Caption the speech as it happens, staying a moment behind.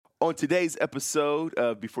On today's episode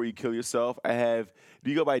of Before You Kill Yourself, I have,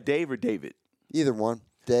 do you go by Dave or David? Either one.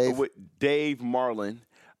 Dave. With Dave Marlon,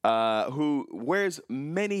 who wears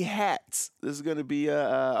many hats. This is going to be,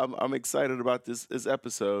 I'm excited about this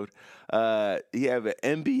episode. You have an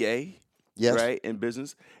MBA, Yes. right, in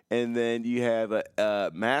business, and then you have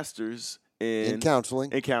a master's In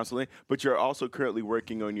counseling. But you're also currently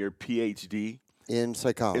working on your PhD In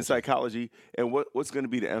psychology. in psychology. And what's going to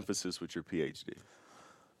be the emphasis with your PhD?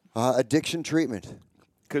 Addiction treatment.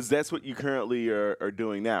 Because that's what you currently are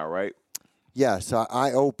doing now, right? Yes.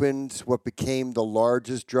 I opened what became the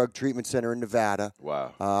largest drug treatment center in Nevada.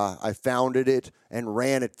 Wow. I founded it and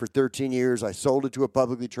ran it for 13 years. I sold it to a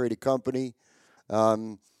publicly traded company.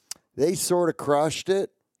 They sort of crushed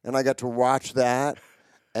it, and I got to watch that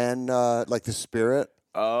and like the spirit.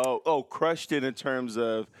 Crushed it in terms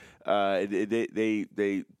of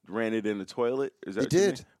they ran it in the toilet. Is that They what you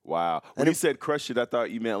did. mean? Wow. When And you said crushed it, I thought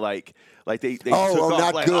you meant like they took Oh, off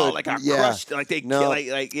not like good. I Yeah. crushed it. Like they No. they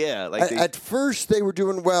At first, they were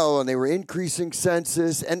doing well, and they were increasing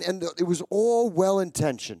census, and it was all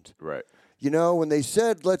well-intentioned. right. You know, when they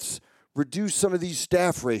said, let's reduce some of these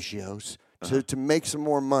staff ratios to make some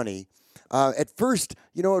more money, at first,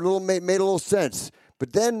 you know, it made a little sense.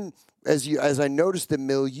 But then, as I noticed the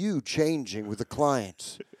milieu changing with the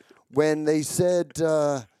clients, when they said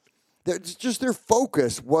just their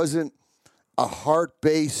focus wasn't a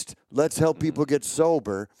heart-based, let's help people get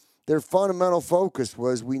sober. Their fundamental focus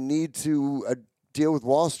was we need to deal with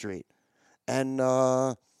Wall Street. And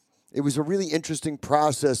it was a really interesting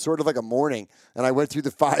process, sort of like a morning. And I went through the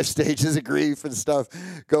 5 stages of grief and stuff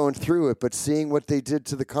going through it. But seeing what they did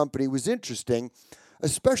to the company was interesting,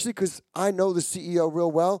 especially because I know the CEO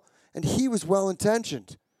real well, and he was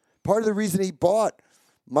well-intentioned. Part of the reason he bought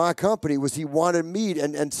my company was he wanted me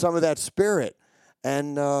and some of that spirit.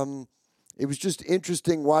 And it was just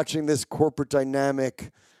interesting watching this corporate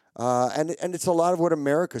dynamic. And it's a lot of what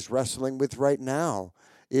America's wrestling with right now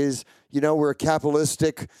is, you know, we're a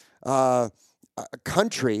capitalistic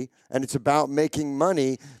country, and it's about making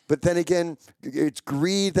money. But then again, it's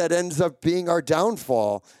greed that ends up being our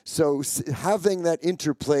downfall. So having that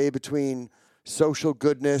interplay between social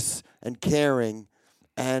goodness and caring,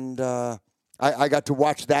 and I got to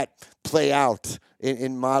watch that play out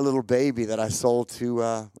in my little baby that I sold to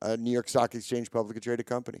a New York Stock Exchange publicly traded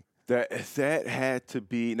company. That had to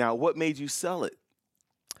be. Now, what made you sell it?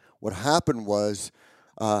 What happened was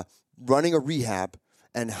running a rehab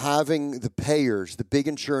and having the payers, the big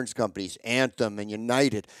insurance companies, Anthem and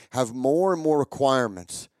United, have more and more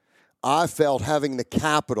requirements. I felt having the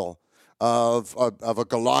capital of a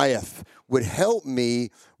Goliath would help me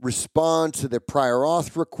respond to the prior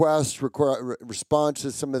auth requests, respond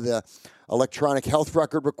to some of the electronic health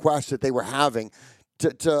record requests that they were having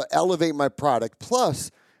to elevate my product.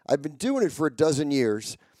 Plus, I've been doing it for a dozen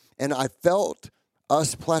years, and I felt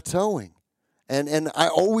us plateauing. And I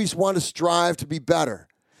always want to strive to be better.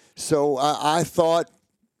 So I thought,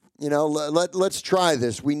 you know, let's try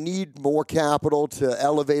this. We need more capital to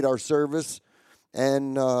elevate our service.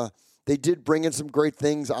 And they did bring in some great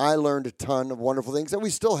things. I learned a ton of wonderful things. And we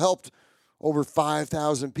still helped over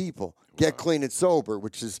 5,000 people get clean and sober,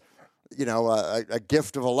 which is, you know, a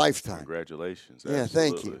gift of a lifetime. Congratulations. Yeah,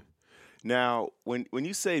 Absolutely. thank you. Now, when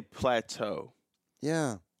you say plateau,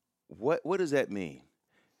 Yeah. what does that mean?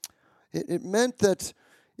 It meant that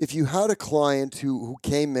if you had a client who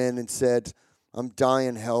came in and said, I'm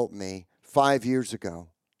dying, help me, 5 years ago,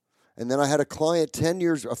 and then I had a client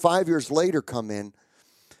 5 years later come in,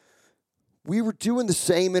 we were doing the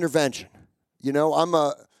same intervention. You know,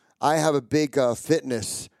 I have a big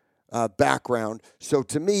fitness background, so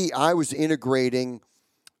to me, I was integrating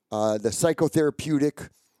the psychotherapeutic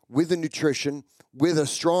with the nutrition, with a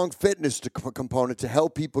strong fitness component to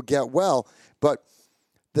help people get well, but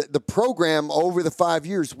the program over the 5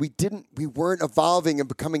 years, we weren't evolving and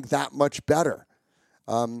becoming that much better.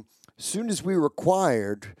 Soon as we were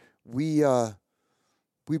acquired, we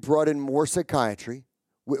brought in more psychiatry,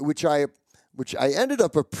 which I ended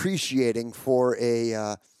up appreciating for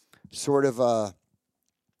a sort of a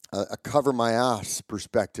cover my ass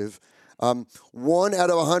perspective. 1 out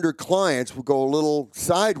of 100 clients would go a little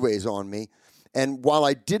sideways on me, and while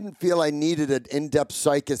I didn't feel I needed an in-depth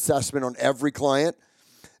psych assessment on every client,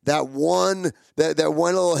 that one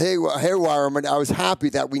little haywire, I was happy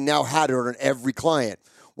that we now had it on every client.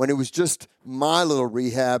 When it was just my little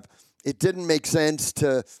rehab, it didn't make sense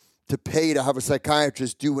to pay to have a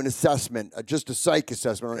psychiatrist do an assessment, just a psych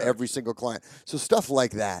assessment on every single client. So stuff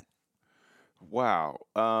like that. Wow.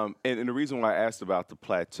 And the reason why I asked about the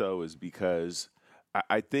plateau is because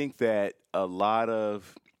I think that a lot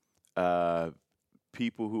of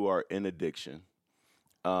people who are in addiction,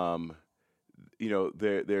 we're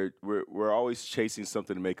always chasing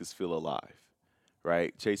something to make us feel alive,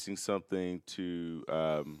 right? Chasing something to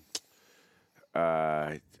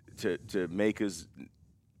make us,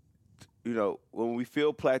 when we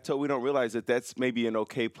feel plateau, we don't realize that that's maybe an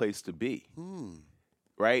okay place to be,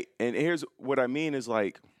 right? And here's what I mean is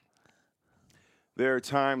like, there are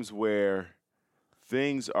times where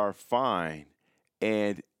things are fine,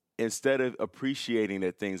 and instead of appreciating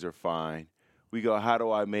that things are fine, we go, how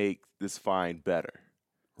do I make this fine better?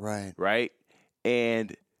 Right. Right?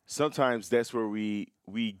 And sometimes that's where we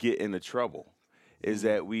get into trouble, is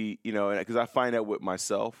that because I find that with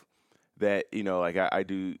myself, that, like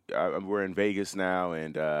we're in Vegas now,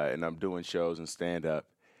 and I'm doing shows and stand up,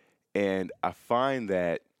 and I find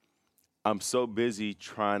that I'm so busy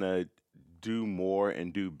trying to do more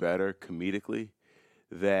and do better comedically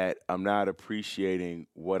that I'm not appreciating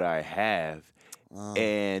what I have,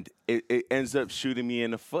 and it ends up shooting me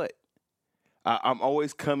in the foot. I'm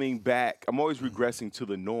always coming back. I'm always regressing to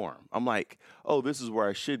the norm. I'm like, oh, this is where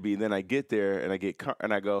I should be. And then I get there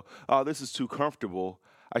and I go, oh, this is too comfortable.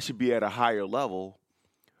 I should be at a higher level.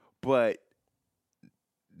 But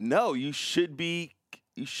no, you should be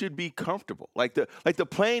comfortable. Like the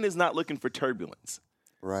plane is not looking for turbulence.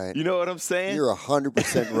 Right. You know what I'm saying? You're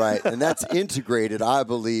 100% right. And that's integrated, I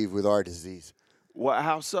believe, with our disease. What?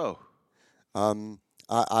 How so?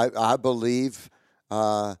 I believe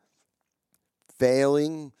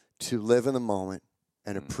failing to live in the moment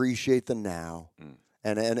and appreciate the now.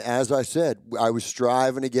 And as I said, I was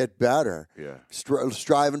striving to get better. Yeah.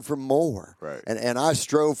 Striving for more. Right. And I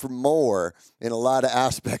strove for more in a lot of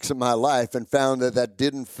aspects of my life, and found that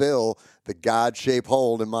didn't fill the God-shaped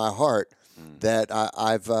hole in my heart that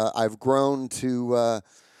I've grown to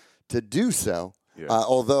do so. Yeah.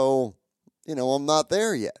 Although, I'm not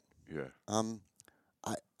there yet. Yeah. I'm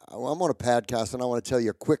on a podcast, and I want to tell you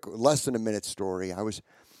a quick, less than a minute story. I was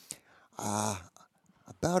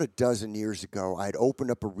about a dozen years ago. I had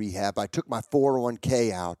opened up a rehab. I took my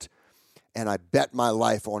 401k out, and I bet my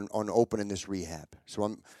life on opening this rehab. So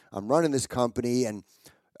I'm running this company, and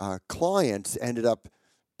clients ended up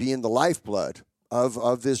being the lifeblood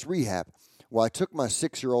of this rehab. Well, I took my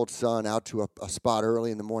 6-year-old son out to a spot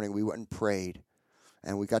early in the morning. We went and prayed,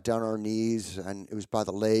 and we got down on our knees, and it was by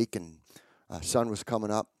the lake, and sun was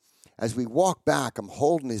coming up. As we walked back, I'm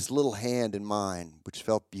holding his little hand in mine, which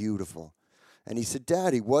felt beautiful. And he said,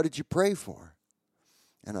 "Daddy, what did you pray for?"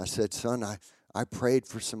 And I said, "Son, I prayed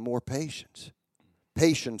for some more patience.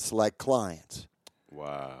 Patience like clients."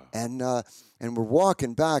 Wow. And we're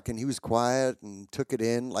walking back, and he was quiet and took it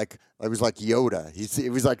in like it was like Yoda. He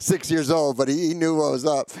was like 6 years old, but he knew what was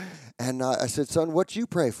up. And I said, "Son, what'd you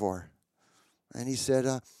pray for?" And he said,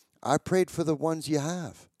 "I prayed for the ones you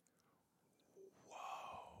have." Wow.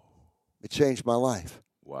 It changed my life.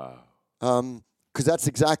 Wow. Because that's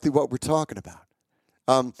exactly what we're talking about.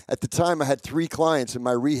 At the time, I had 3 clients in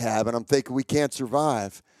my rehab, and I'm thinking we can't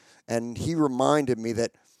survive. And he reminded me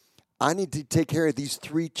that I need to take care of these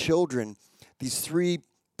 3 children, these 3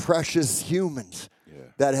 precious humans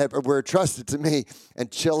that were trusted to me,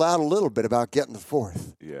 and chill out a little bit about getting the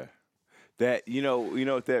 4th. Yeah. That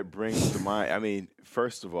what that brings to mind. I mean,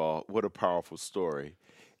 first of all, what a powerful story.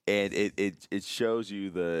 And it shows you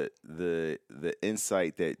the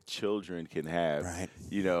insight that children can have. Right.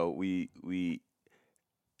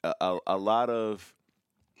 A lot of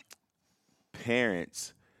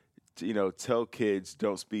parents, tell kids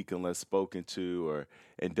don't speak unless spoken to,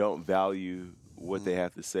 and don't value what they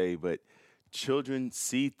have to say. But children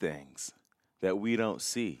see things that we don't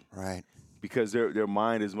see. Right. Because their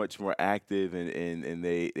mind is much more active, and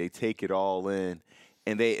they take it all in,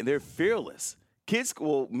 and they're fearless. Kids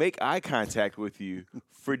will make eye contact with you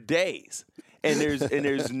for days, and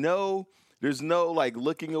there's no like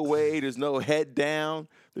looking away. There's no head down.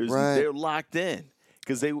 They're locked in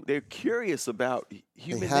because they're curious about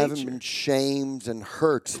human nature. They haven't been shamed and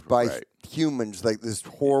hurt by humans, like this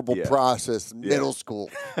horrible process, middle school,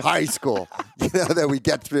 high school, that we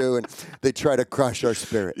get through, and they try to crush our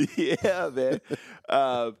spirit. Yeah, man.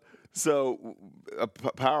 So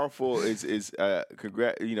powerful is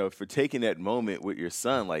for taking that moment with your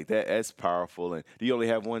son like that. That's powerful. And do you only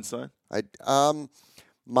have one son?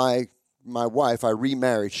 My wife, I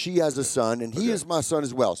remarried. She has a son, and he is my son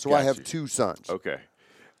as well. So I have 2 sons. Okay.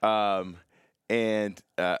 And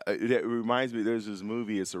it reminds me, there's this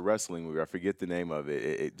movie. It's a wrestling movie. I forget the name of it.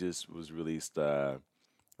 It just was released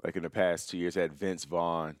like in the past 2 years. It had Vince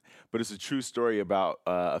Vaughn, but it's a true story about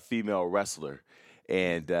a female wrestler.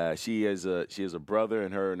 And she has a brother,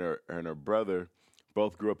 and her brother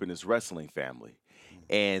both grew up in this wrestling family.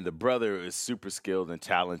 And the brother is super skilled and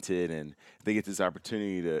talented, and they get this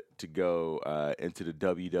opportunity to go into the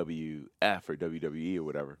WWF or WWE or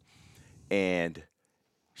whatever. And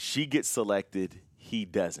she gets selected, he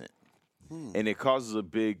doesn't. And it causes a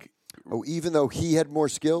big... Oh, even though he had more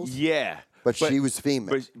skills? Yeah. But she was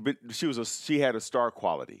female. But she had a star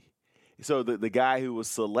quality. So the guy who was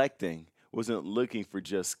selecting wasn't looking for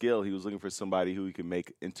just skill. He was looking for somebody who he could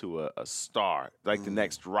make into a star, like the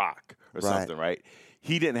next Rock or something, right?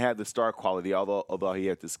 He didn't have the star quality, although he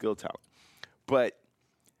had the skill talent. But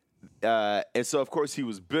and so, of course, he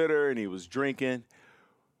was bitter and he was drinking.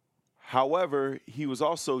 However, he was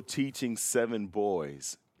also teaching 7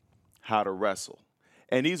 boys how to wrestle.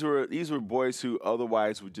 And these were boys who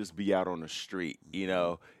otherwise would just be out on the street,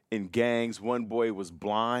 in gangs. One boy was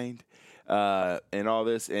blind. And all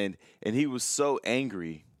this, and he was so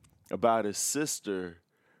angry about his sister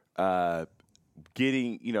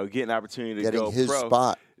getting an opportunity to go his pro.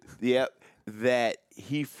 Spot. Yep, that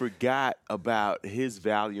he forgot about his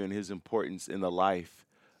value and his importance in the life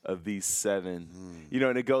of these 7.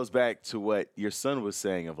 And it goes back to what your son was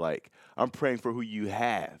saying of like, I'm praying for who you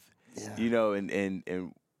have. Yeah. And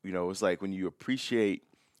it's like when you appreciate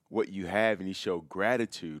what you have and you show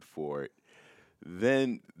gratitude for it,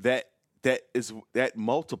 then that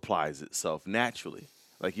multiplies itself naturally.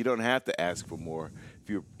 Like you don't have to ask for more.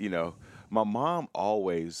 If my mom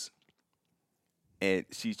always, and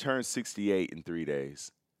she turned 68 in 3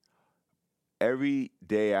 days. Every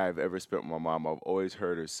day I've ever spent with my mom, I've always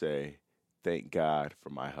heard her say, "Thank God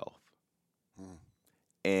for my health."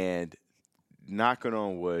 And knocking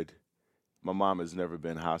on wood, my mom has never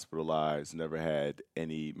been hospitalized, never had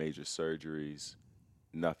any major surgeries,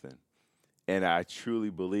 nothing. And I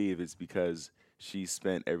truly believe it's because she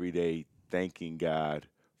spent every day thanking God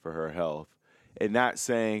for her health and not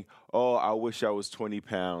saying, oh, I wish I was 20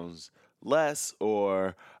 pounds less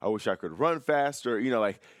or I wish I could run faster,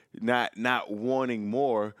 like not wanting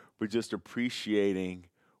more, but just appreciating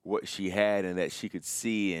what she had and that she could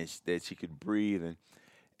see and that she could breathe.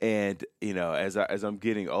 And as I'm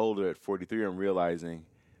getting older at 43, I'm realizing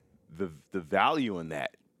the value in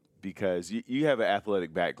that because you have an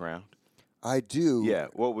athletic background. I do. Yeah.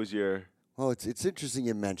 What was your... Well, it's interesting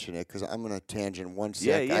you mention it because I'm going to tangent one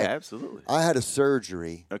sec. Yeah, absolutely. I had a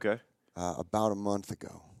surgery Okay. About a month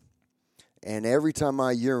ago. And every time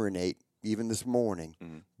I urinate, even this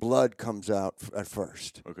morning, blood comes out at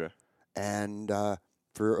first. Okay. And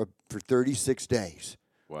for 36 days,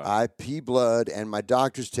 wow. I pee blood, and my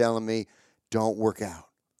doctor's telling me, don't work out.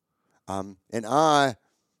 And I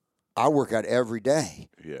work out every day.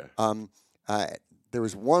 Yeah. There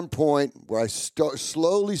was one point where I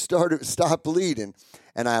slowly stopped bleeding,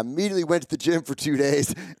 and I immediately went to the gym for 2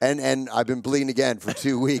 days, and I've been bleeding again for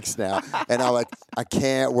 2 weeks now. And I'm like, I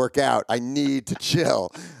can't work out. I need to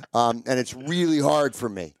chill. And it's really hard for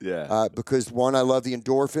me. Yeah. Because, one, I love the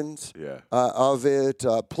endorphins of it.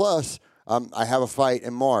 Plus, I have a fight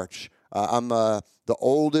in March. I'm the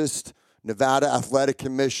oldest Nevada Athletic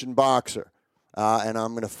Commission boxer, and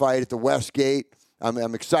I'm going to fight at the Westgate.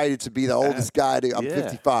 I'm excited to be the oldest guy. I'm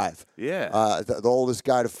 55. Yeah. The oldest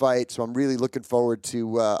guy to fight. So I'm really looking forward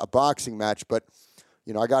to a boxing match. But,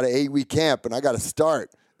 I got an 8-week camp, and I got to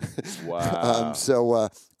start. Wow. So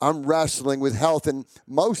I'm wrestling with health. And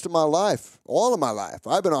most of my life, all of my life,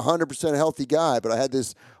 I've been a 100% healthy guy. But I had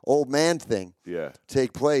this old man thing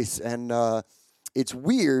take place. And it's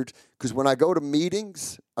weird because when I go to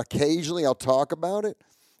meetings, occasionally I'll talk about it.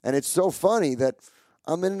 And it's so funny that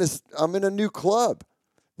I'm in a new club.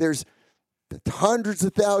 There's hundreds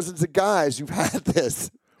of thousands of guys who've had this.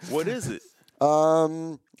 What is it?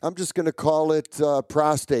 I'm just going to call it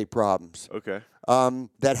prostate problems. Okay.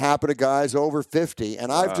 That happen to guys over 50,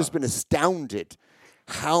 and I've just been astounded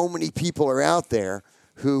how many people are out there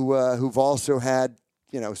who've also had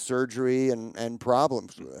surgery and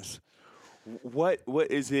problems with this. What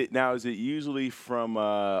is it now? Is it usually from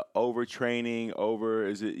overtraining?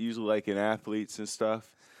 Is it usually like in athletes and stuff?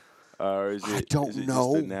 Or is it? I don't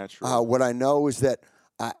know. Just a natural? What I know is that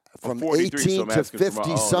from 18 to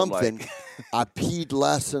 50 something, I peed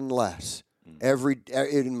less and less.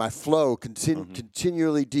 In my flow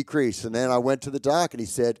continually decreased, and then I went to the doc and he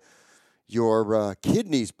said, "Your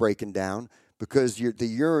kidney's breaking down because the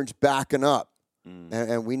urine's backing up."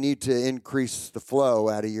 And we need to increase the flow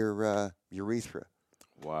out of your urethra.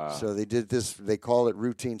 Wow. So they did this. They call it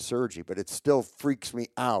routine surgery, but it still freaks me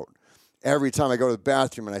out every time I go to the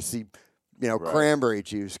bathroom and I see, cranberry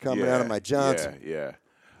juice coming out of my Johnson. Yeah.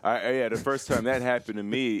 The first time that happened to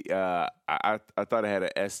me, I thought I had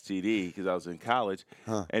an STD because I was in college,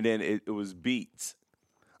 and then it was beets.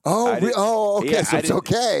 Oh, okay. Yeah, So it's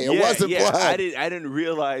okay. It wasn't blood. I didn't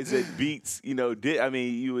realize that beets, I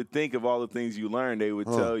mean, you would think of all the things you learned, they would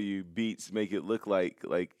tell you beets make it look like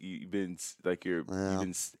you've been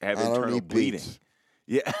have internal bleeding. Beets.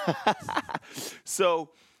 Yeah. So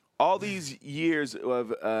all these years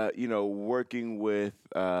of working with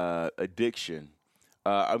addiction,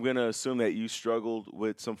 I'm going to assume that you struggled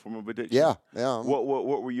with some form of addiction. Yeah.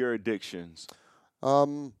 What were your addictions?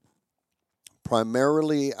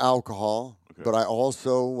 Primarily alcohol, but I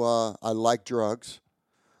also I like drugs.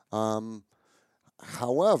 However,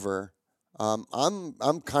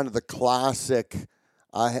 I'm kind of the classic.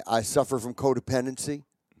 I suffer from codependency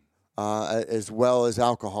as well as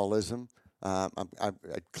alcoholism. I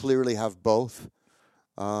clearly have both.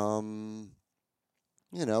 As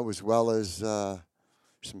well as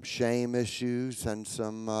some shame issues and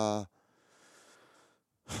some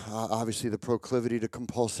obviously the proclivity to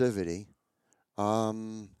compulsivity.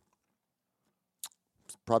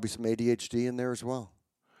 Probably some ADHD in there as well.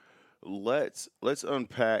 Let's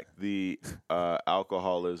unpack the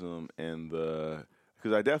alcoholism and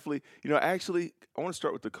because I definitely actually I want to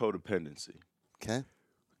start with the codependency. Okay.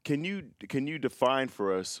 Can you define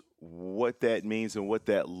for us what that means and what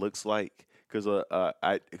that looks like? Because a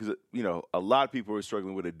lot of people who are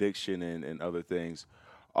struggling with addiction and other things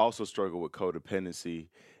also struggle with codependency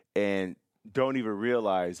and don't even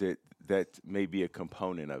realize that may be a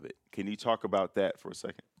component of it. Can you talk about that for a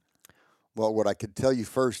second? Well, what I could tell you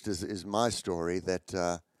first is my story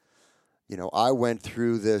that, I went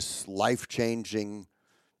through this life-changing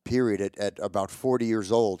period at about 40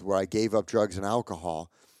 years old where I gave up drugs and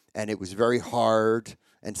alcohol, and it was very hard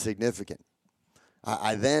and significant.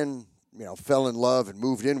 I then, fell in love and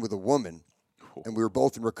moved in with a woman, and we were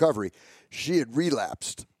both in recovery. She had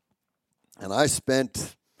relapsed, and I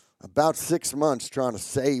spent about 6 months trying to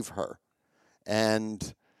save her,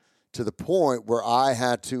 and to the point where I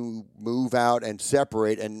had to move out and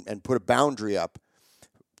separate and put a boundary up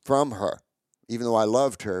from her, even though I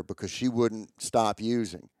loved her, because she wouldn't stop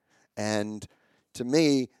using. And to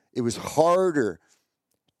me, it was harder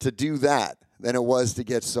to do that than it was to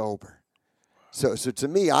get sober. So to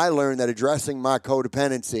me, I learned that addressing my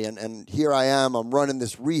codependency, and here I am, I'm running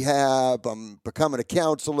this rehab, I'm becoming a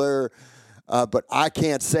counselor, but I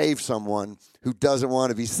can't save someone who doesn't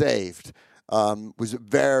want to be saved. Was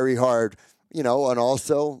very hard, and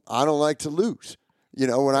also I don't like to lose,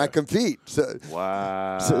 when I compete. So,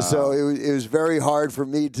 wow. So it was very hard for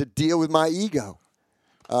me to deal with my ego.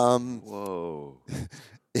 Whoa.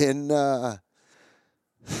 In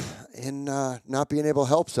not being able to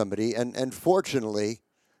help somebody, and fortunately,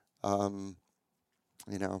 God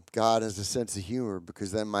has a sense of humor,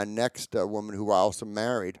 because then my next woman, who I also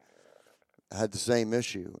married, had the same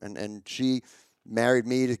issue, and she married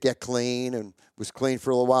me to get clean and was clean for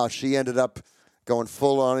a little while. She ended up going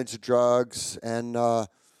full on into drugs, and I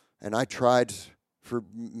tried for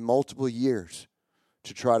multiple years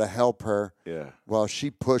to try to help her. Yeah. While she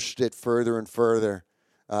pushed it further and further,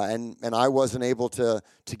 and I wasn't able to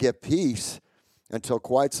get peace until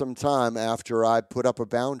quite some time after I put up a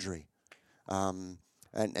boundary. And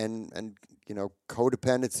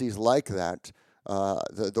codependency is like that.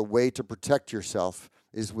 The way to protect yourself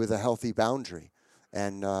is with a healthy boundary,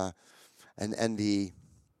 and the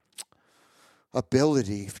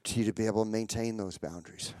ability to be able to maintain those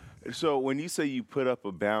boundaries. So when you say you put up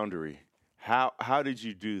a boundary, how did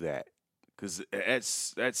you do that? Because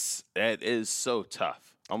that is so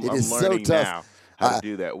tough. I'm learning so tough. now how to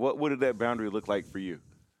do that. What did that boundary look like for you?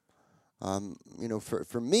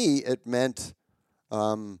 For me, it meant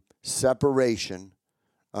separation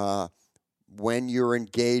when you're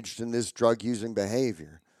engaged in this drug-using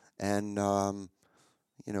behavior. And,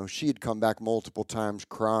 she had come back multiple times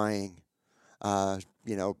crying,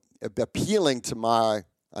 appealing to my,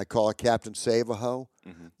 I call it Captain Save-A-Ho.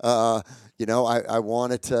 Mm-hmm. I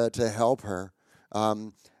wanted to help her.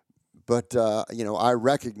 But I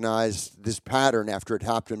recognized this pattern after it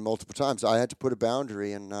happened multiple times. I had to put a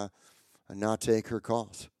boundary and not take her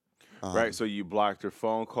calls. Right, so you blocked her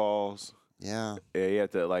phone calls. Yeah. Yeah, you have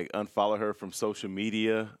to unfollow her from social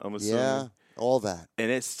media, I'm assuming. Yeah, all that. And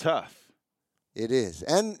it's tough. It is.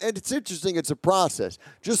 And it's interesting, it's a process.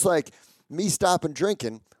 Just like me stopping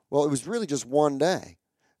drinking, well, it was really just one day.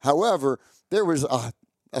 However, there was a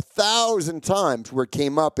 1,000 times where it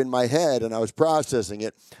came up in my head and I was processing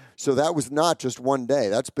it. So that was not just one day.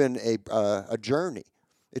 That's been a journey.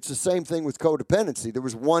 It's the same thing with codependency. There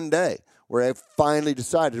was one day where I finally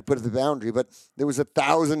decided to put the boundary, but there was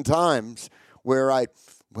 1,000 times where I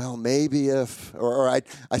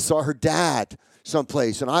saw her dad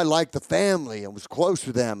someplace, and I liked the family and was close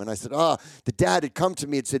with them. And I said, the dad had come to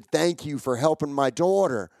me and said, thank you for helping my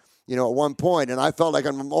daughter, at one point. And I felt like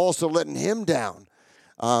I'm also letting him down.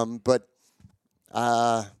 But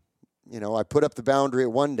I put up the boundary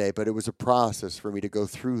at one day, but it was a process for me to go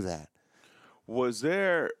through that. Was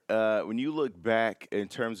there, when you look back in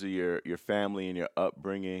terms of your family and your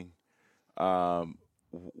upbringing,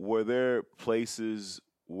 were there places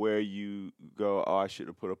where you go, I should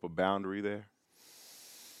have put up a boundary there?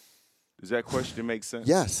 Does that question make sense?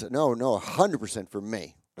 Yes. No, 100% for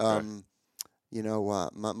me. Okay.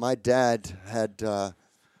 My dad had a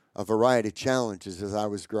variety of challenges as I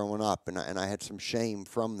was growing up, and I had some shame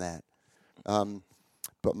from that.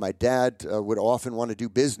 But my dad would often want to do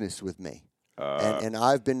business with me. And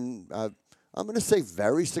I've been, I'm going to say,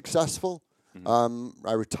 very successful. Mm-hmm.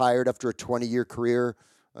 I retired after a 20-year career,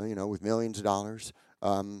 with millions of dollars.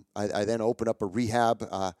 I then opened up a rehab.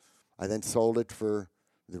 I then sold it for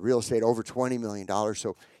the real estate over $20 million.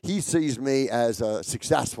 So he sees me as a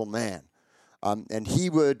successful man. And he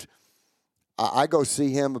would, I go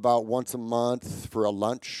see him about once a month for a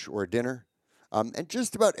lunch or a dinner. And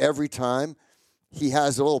just about every time he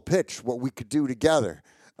has a little pitch what we could do together.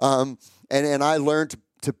 And I learned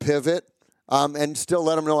to pivot and still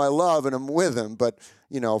let him know I love and I'm with him. But,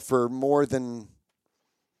 for more than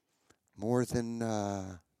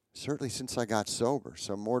certainly since I got sober,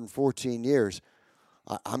 so more than 14 years,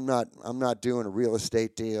 I'm not doing a real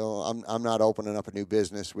estate deal. I'm not opening up a new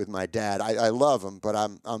business with my dad. I love him, but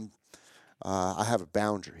I have a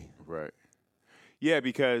boundary. Right. Yeah,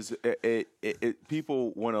 because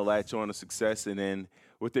people want to latch on to success, and then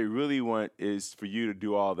what they really want is for you to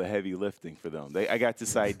do all the heavy lifting for them. I got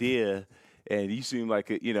this idea, and you seem like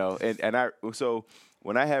so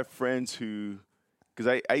when I have friends who,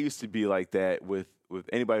 because I used to be like that with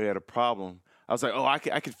anybody who had a problem. I was like,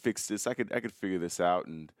 I could fix this. I could figure this out,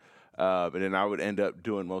 and then I would end up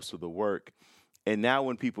doing most of the work. And now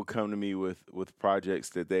when people come to me with projects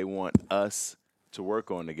that they want us to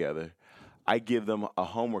work on together, I give them a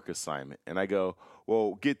homework assignment, and I go,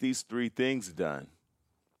 well, get these 3 things done,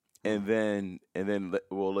 and then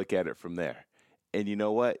we'll look at it from there. And you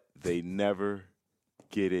know what? They never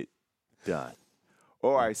get it done.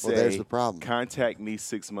 Or I say, there's the problem. Contact me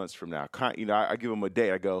 6 months from now. I give them a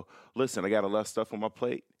date. I go, listen, I got a lot of stuff on my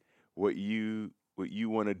plate. What you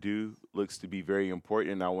want to do looks to be very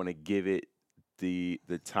important, and I want to give it the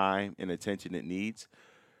time and attention it needs.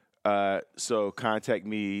 So contact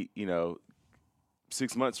me,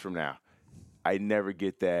 6 months from now. I never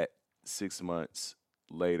get that 6 months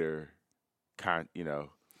later,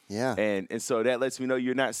 Yeah. And so that lets me know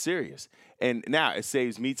you're not serious. And now it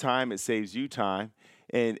saves me time, it saves you time,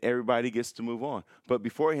 and everybody gets to move on. But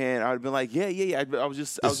beforehand, I would have been like, yeah. I was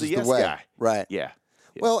a yes guy. Right. Yeah.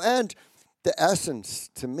 Well, and the essence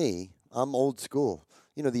to me, I'm old school.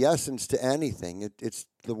 The essence to anything, it's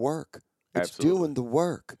the work. It's Absolutely. doing the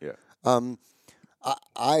work. Yeah.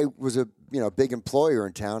 I was a big employer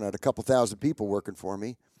in town. I had a couple thousand people working for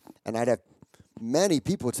me, and I'd have many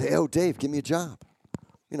people would say, "Oh, Dave, give me a job."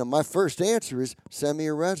 My first answer is send me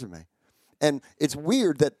your resume. And it's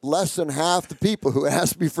weird that less than half the people who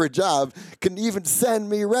ask me for a job can even send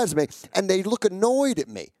me a resume, and they look annoyed at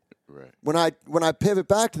me. Right. When I pivot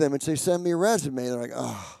back to them and say send me a resume, they're like,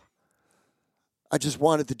 "Oh, I just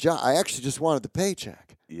wanted the job. I actually just wanted the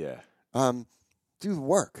paycheck." Yeah. Do the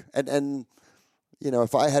work. And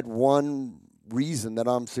if I had one reason that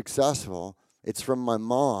I'm successful, it's from my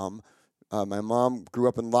mom. My mom grew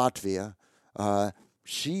up in Latvia.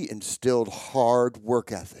 She instilled hard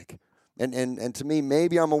work ethic. And to me,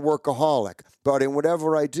 maybe I'm a workaholic, but in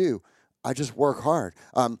whatever I do, I just work hard.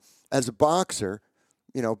 As a boxer,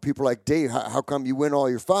 people are like, Dave, how come you win all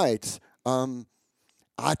your fights?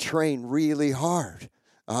 I train really hard.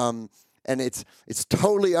 And it's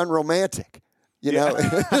totally unromantic, know?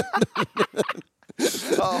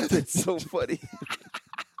 Oh, that's so funny.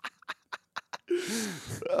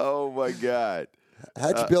 Oh, my God.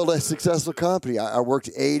 How'd you build a successful company? I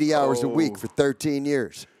worked 80 hours a week for 13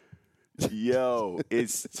 years. Yo,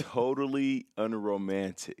 it's totally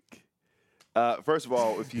unromantic. First of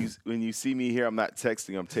all, when you see me here, I'm not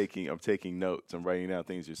texting. I'm taking notes. I'm writing down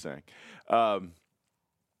things you're saying. I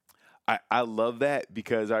love that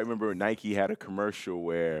because I remember Nike had a commercial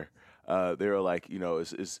where they were like,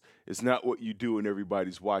 it's not what you do when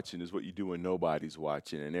everybody's watching, it's what you do when nobody's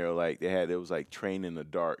watching. And they were like, it was like train in the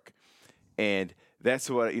dark. And that's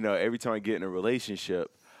what, every time I get in a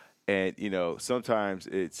relationship, and, sometimes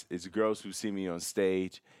it's girls who see me on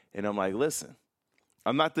stage, and I'm like, listen,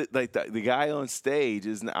 I'm not the guy on stage.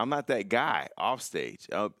 I'm not that guy off stage.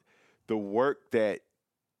 The work that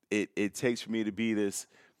it takes for me to be this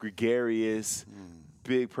gregarious,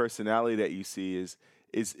 big personality that you see is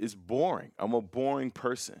boring. I'm a boring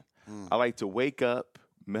person. I like to wake up,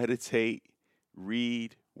 meditate,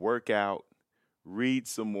 read, work out, read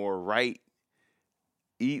some more, write,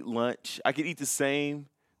 eat lunch. I could eat the same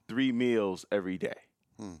 3 meals every day.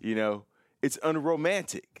 You know, it's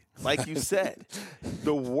unromantic. Like you said,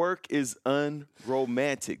 the work is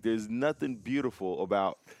unromantic. There's nothing beautiful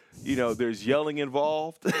about, you know, there's yelling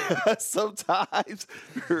involved sometimes,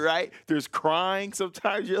 right? There's crying.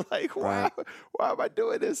 Sometimes you're like, why am I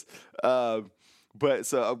doing this? But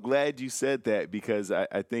so I'm glad you said that, because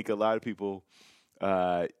I think a lot of people,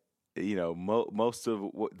 you know, most of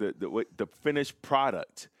what the finished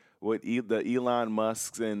product, the Elon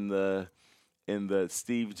Musks and the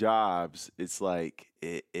Steve Jobs, it's like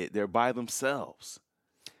they're by themselves.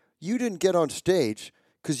 You didn't get on stage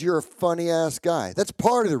because you're a funny ass guy. That's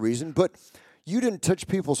part of the reason, but you didn't touch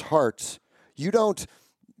people's hearts. You don't,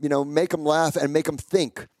 you know, make them laugh and make them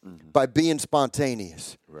think by being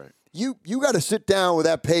spontaneous. Right. You got to sit down with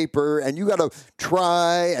that paper and you got to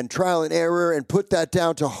try and trial and error and put that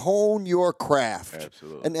down to hone your craft.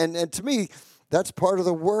 Absolutely. And to me, that's part of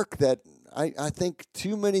the work that I think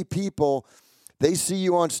too many people, they see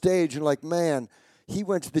you on stage and like, man, he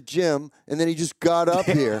went to the gym and then he just got up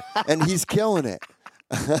here and he's killing it.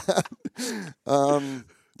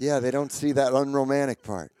 Yeah, they don't see that unromantic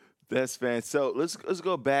part. That's fantastic. So let's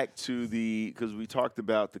go back to because we talked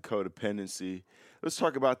about the codependency. Let's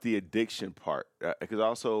talk about the addiction part, because I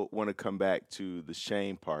also want to come back to the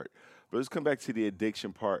shame part. But let's come back to the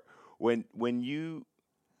addiction part. When you,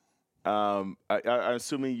 I'm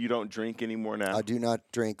assuming you don't drink anymore now? I do not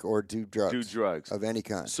drink or do drugs. Do drugs. Of any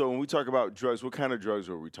kind. So when we talk about drugs, what kind of drugs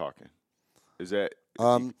are we talking? Is that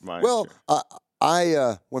when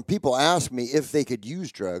people ask me if they could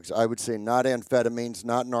use drugs, I would say not amphetamines,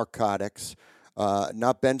 not narcotics,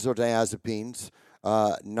 not benzodiazepines,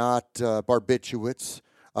 not barbiturates,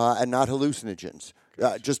 and not hallucinogens.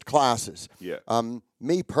 Just classes. Yeah.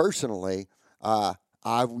 Me personally, I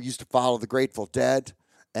used to follow the Grateful Dead,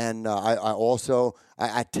 and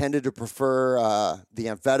I tended to prefer the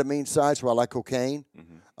amphetamine side, so I like cocaine.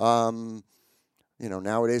 You know,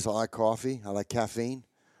 nowadays I like coffee, I like caffeine.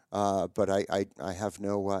 But I have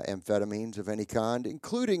no amphetamines of any kind,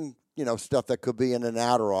 including, you know, stuff that could be in an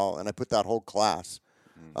Adderall, and I put that whole class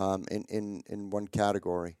in one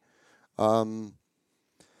category. You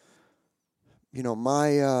know,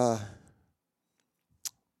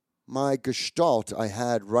 my gestalt I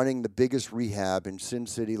had running the biggest rehab in Sin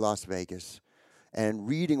City, Las Vegas, and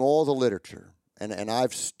reading all the literature, and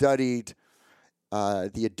I've studied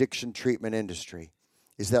the addiction treatment industry,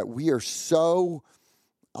 is that we are so...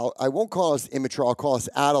 I won't call us immature, I'll call us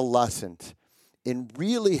adolescent in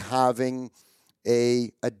really having a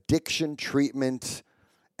addiction treatment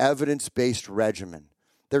evidence-based regimen.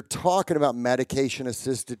 They're talking about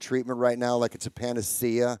medication-assisted treatment right now like it's a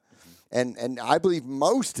panacea, and I believe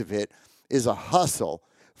most of it is a hustle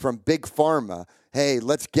from Big Pharma. Hey,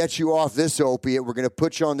 let's get you off this opiate. We're going to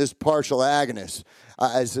put you on this partial agonist.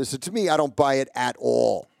 So to me, I don't buy it at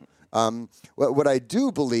all. What I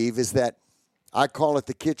do believe is that I call it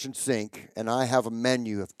the kitchen sink, and I have a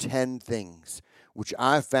menu of 10 things, which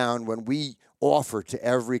I found when we offer to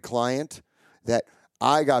every client that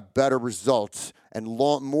I got better results and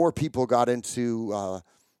more people got into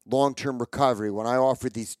long-term recovery when I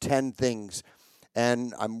offered these 10 things.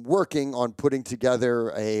 And I'm working on putting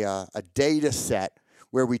together a data set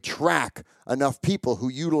where we track enough people who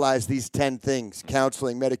utilize these 10 things: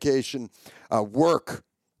 counseling, medication, work.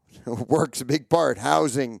 Work's a big part,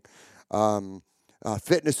 housing,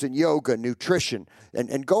 fitness and yoga, nutrition,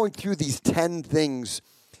 and going through these 10 things.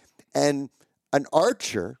 And an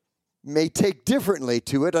archer may take differently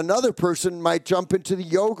to it. Another person might jump into the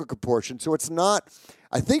yoga portion. So it's not,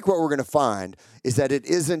 I think what we're going to find is that it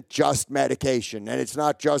isn't just medication, and it's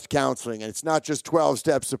not just counseling, and it's not just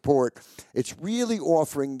 12-step support. It's really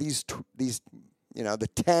offering these, you know, the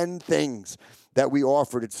 10 things that we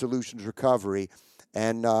offered at Solutions Recovery.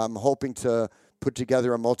 And I'm hoping to put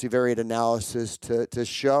together a multivariate analysis to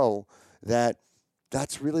show that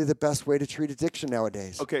that's really the best way to treat addiction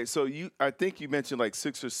nowadays. Okay, so I think you mentioned like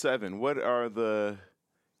 6 or 7. What are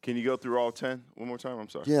can you go through all 10 one more time? I'm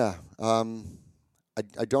sorry. Yeah. I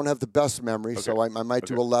don't have the best memory, so I might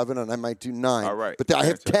do 11 and I might do 9. All right. But I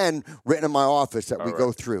have 10 written in my office that we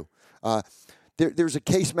go through. There's a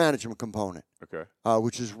case management component,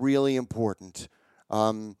 which is really important.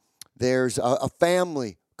 There's a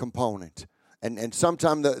family component. And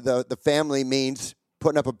sometimes the family means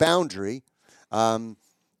putting up a boundary, you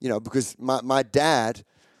know, because my dad,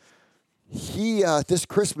 This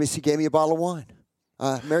Christmas, he gave me a bottle of wine.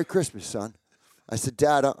 Merry Christmas, son. I said,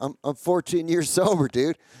 Dad, I'm 14 years sober,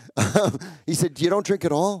 dude. He said, you don't drink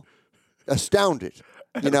at all? Astounded.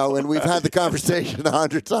 And we've had the conversation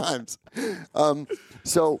 100 times.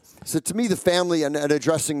 So to me, the family and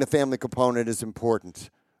addressing the family component is important.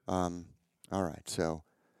 All right, so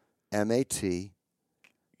MAT,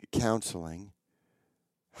 counseling,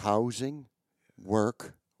 housing,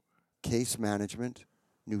 work, case management,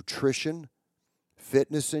 nutrition,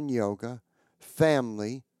 fitness and yoga,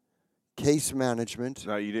 family, case management.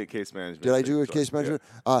 No, you did case management. Did I do case management?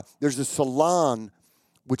 Yeah. There's a salon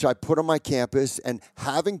which I put on my campus, and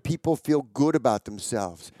having people feel good about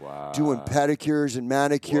themselves. Wow. Doing pedicures and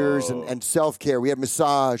manicures and self-care. We have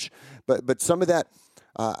massage. But some of that,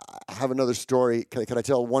 I have another story. Can I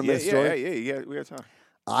tell a 1 minute story? Yeah, we have time.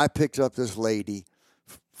 I picked up this lady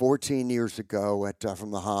 14 years ago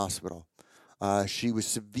from the hospital. She was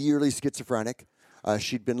severely schizophrenic.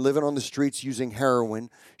 She'd been living on the streets using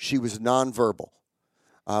heroin. She was nonverbal.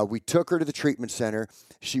 We took her to the treatment center.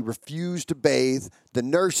 She refused to bathe. The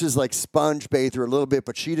nurses sponge bathed her a little bit,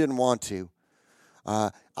 but she didn't want to.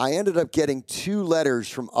 I ended up getting 2 letters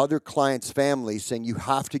from other clients' families saying, you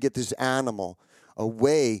have to get this animal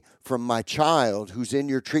away from my child who's in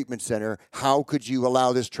your treatment center. How could you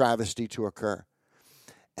allow this travesty to occur?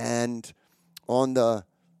 And on the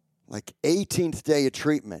 18th day of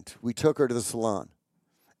treatment, we took her to the salon.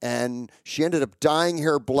 And she ended up dyeing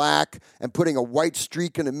hair black and putting a white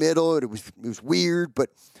streak in the middle. It was weird. But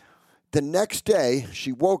the next day,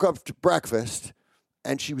 she woke up to breakfast,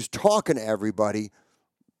 and she was talking to everybody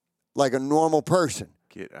like a normal person.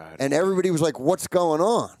 Get out of And everybody was like, what's going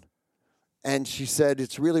on? And she said,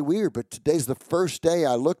 it's really weird, but today's the first day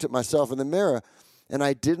I looked at myself in the mirror, and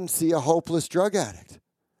I didn't see a hopeless drug addict.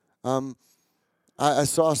 I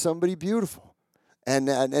saw somebody beautiful.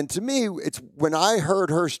 And to me, it's when I heard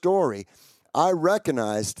her story, I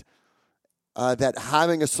recognized that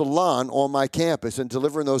having a salon on my campus and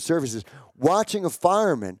delivering those services, watching a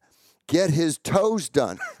fireman get his toes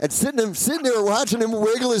done, and sitting there watching him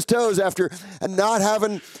wiggle his toes after and not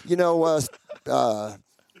having,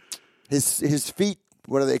 his feet,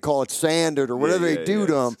 what do they call it, sanded or whatever they do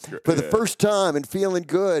to him for the first time and feeling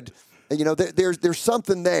good. And, there's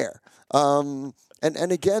something there.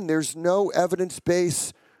 And again, there's no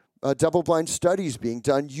evidence-based double-blind studies being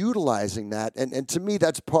done utilizing that. And to me,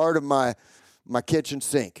 that's part of my kitchen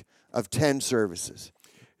sink of 10 services.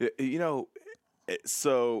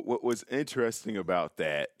 So what was interesting about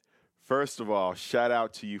that, first of all, shout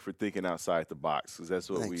out to you for thinking outside the box, because that's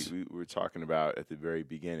what we were talking about at the very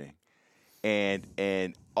beginning.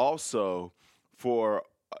 And also for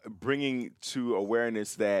bringing to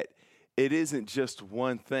awareness that it isn't just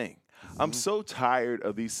one thing. I'm so tired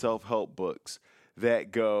of these self-help books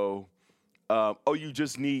that go, you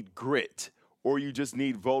just need grit, or you just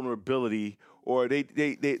need vulnerability, or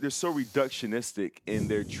they're so reductionistic in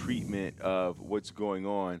their treatment of what's going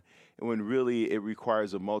on. And when really it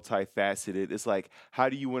requires a multifaceted, it's like, how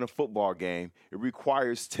do you win a football game? It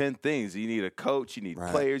requires 10 things. You need a coach, you need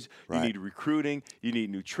players, you need recruiting, you need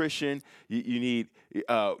nutrition, you need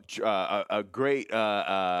a great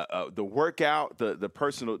the workout,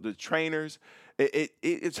 the trainers.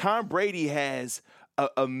 Tom Brady has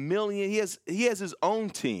a million. He has his own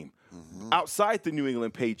team outside the New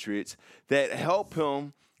England Patriots that help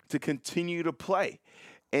him to continue to play.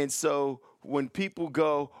 And so when people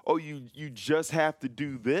go, you just have to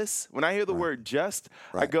do this, when I hear the word just,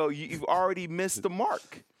 I go, you've already missed the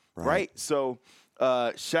mark, right? So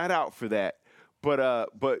shout out for that.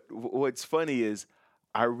 But what's funny is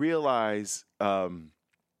I realize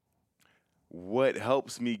what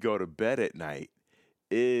helps me go to bed at night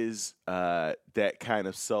is that kind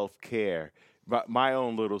of self-care, my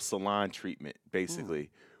own little salon treatment, basically,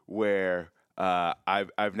 where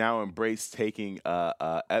I've now embraced taking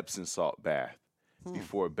a Epsom salt bath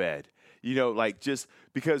before bed. Just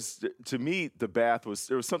because to me the bath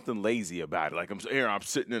there was something lazy about it. Like I'm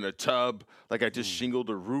sitting in a tub, like I just shingled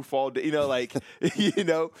the roof all day.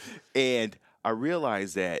 And I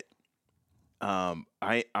realized that I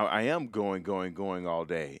am going all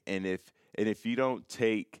day, and if you don't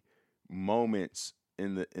take moments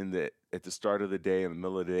at the start of the day, in the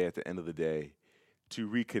middle of the day, at the end of the day, to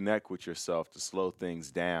reconnect with yourself, to slow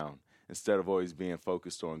things down instead of always being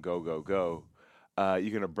focused on go, go, go,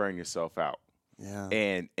 you're going to burn yourself out. Yeah.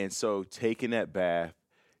 And so taking that bath,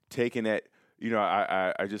 taking that,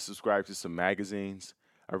 I just subscribe to some magazines.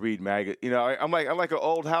 I read I'm like an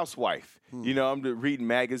old housewife. I'm reading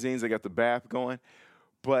magazines. I got the bath going.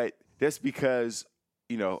 But that's because,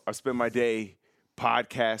 I spend my day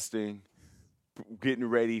podcasting, getting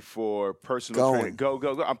ready for personal training. Go.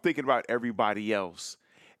 I'm thinking about everybody else,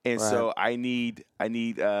 and so I need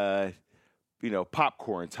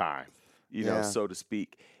popcorn time, so to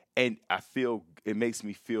speak. And I feel it makes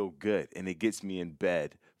me feel good, and it gets me in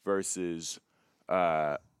bed versus,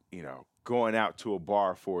 going out to a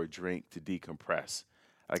bar for a drink to decompress.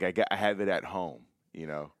 Like I have it at home,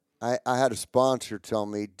 I had a sponsor tell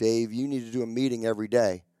me, Dave, you need to do a meeting every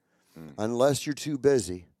day. Unless you're too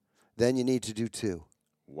busy, then you need to do 2.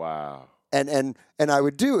 Wow. And I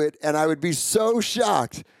would do it, and I would be so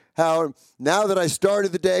shocked how now that I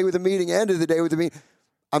started the day with a meeting, ended the day with a meeting,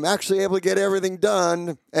 I'm actually able to get everything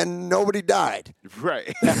done, and nobody died.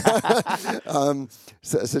 Right.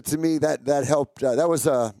 So to me, that helped. That was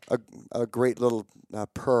a great little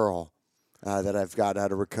pearl that I've got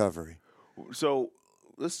out of recovery. So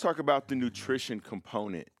let's talk about the nutrition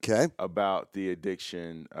component. Okay. About the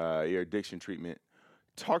addiction, your addiction treatment.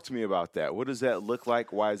 Talk to me about that. What does that look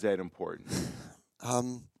like? Why is that important?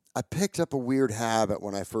 I picked up a weird habit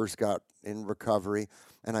when I first got in recovery,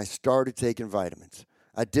 and I started taking vitamins.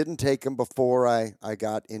 I didn't take them before I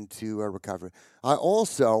got into recovery. I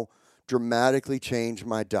also dramatically changed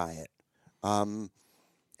my diet.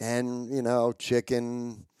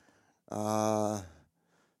 Chicken,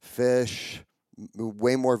 fish,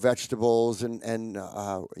 way more vegetables, and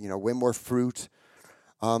way more fruit.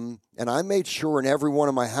 And I made sure in every one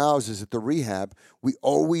of my houses at the rehab, we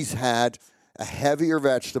always had a heavier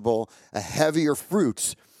vegetable, a heavier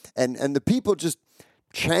fruits. And the people just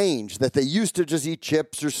changed, that they used to just eat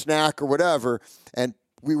chips or snack or whatever, and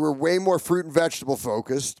we were way more fruit and vegetable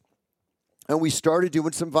focused, and we started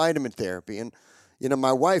doing some vitamin therapy. And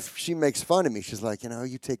my wife, she makes fun of me. She's like,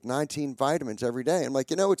 you take 19 vitamins every day. I'm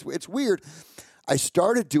like, it's weird. I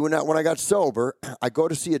started doing that when I got sober. I go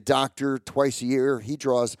to see a doctor twice a year. He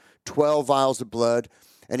draws 12 vials of blood,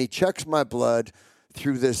 and he checks my blood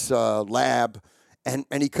through this lab, and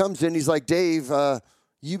he comes in. He's like, Dave,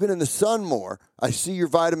 you've been in the sun more. I see your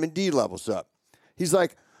vitamin D levels up. He's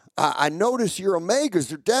like, I notice your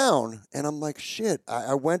omegas are down. And I'm like, shit,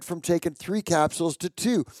 I went from taking 3 capsules to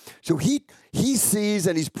 2. So he sees,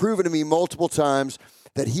 and he's proven to me multiple times,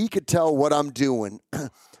 that he could tell what I'm doing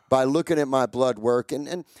by looking at my blood work.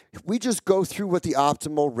 And we just go through what the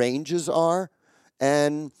optimal ranges are.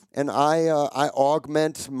 And I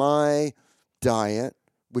augment my diet,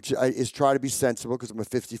 which is try to be sensible because I'm a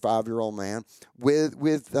 55-year-old man, with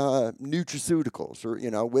nutraceuticals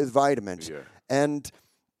or, with vitamins. Yeah. And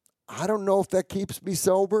I don't know if that keeps me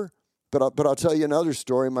sober, but I'll tell you another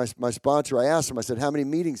story. My sponsor, I asked him, I said, how many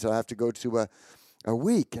meetings do I have to go to a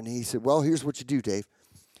week? And he said, well, here's what you do, Dave.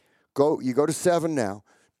 You go to 7 now.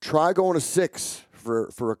 Try going to 6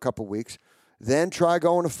 for a couple weeks. Then try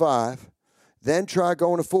going to 5. Then try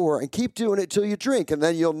going to 4. And keep doing it till you drink, and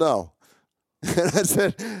then you'll know. And I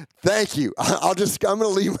said, thank you. I'm going to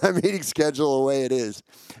leave my meeting schedule the way it is.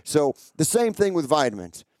 So the same thing with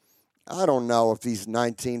vitamins. I don't know if these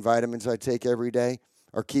 19 vitamins I take every day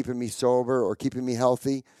are keeping me sober or keeping me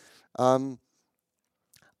healthy.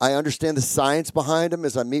 I understand the science behind them.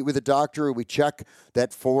 As I meet with a doctor, we check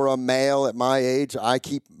that for a male at my age, I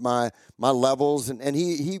keep my levels, and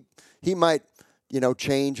he might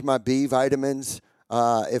change my B vitamins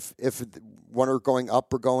if one are going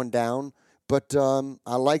up or going down. But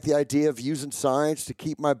I like the idea of using science to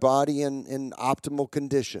keep my body in optimal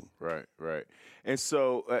condition. Right. And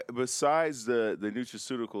so, besides the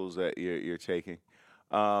nutraceuticals that you're taking,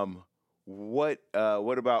 what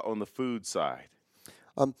about on the food side?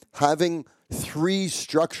 Having 3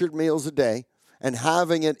 structured meals a day and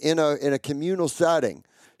having it in a communal setting.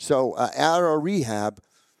 So at our rehab,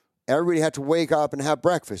 everybody had to wake up and have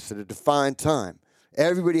breakfast at a defined time.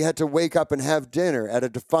 Everybody had to wake up and have dinner at a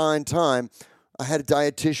defined time. I had a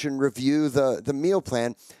dietitian review the meal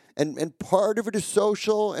plan, and part of it is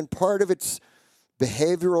social and part of it's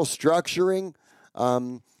behavioral structuring.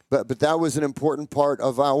 But that was an important part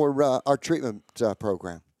of our treatment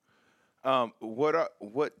program. All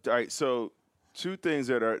right, so 2 things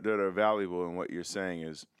that are valuable in what you're saying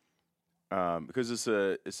is because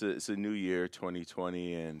it's a new year,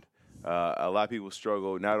 2020, and a lot of people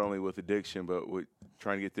struggle not only with addiction but with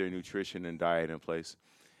trying to get their nutrition and diet in place.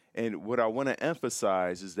 And what I want to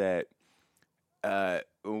emphasize is that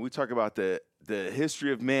when we talk about the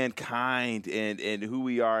history of mankind and who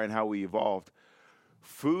we are and how we evolved,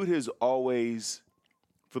 food has always,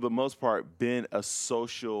 for the most part, been a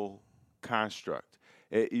social construct.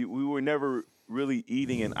 We were never really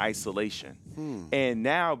eating in isolation. And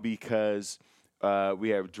now, because we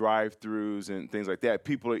have drive-throughs and things like that,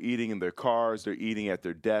 people are eating in their cars, they're eating at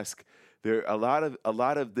their desk. A lot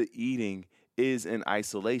of the eating is in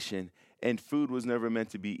isolation, And food was never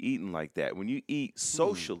meant to be eaten like that. When you eat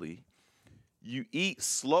socially, you eat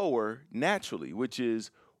slower naturally, which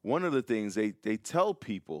is one of the things they tell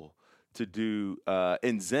people to do.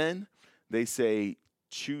 In Zen, they say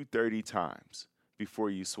chew 30 times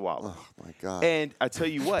before you swallow. Oh, my God. And I tell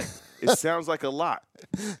you what, it sounds like a lot,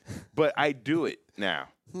 but I do it now.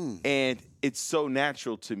 And it's so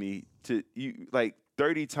natural to me like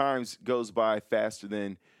 30 times goes by faster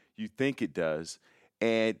than you think it does.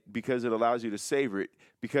 And because it allows you to savor it,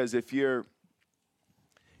 because if you're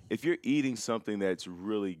eating something that's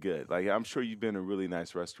really good, like I'm sure you've been in really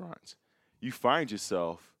nice restaurants, you find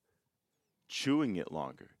yourself chewing it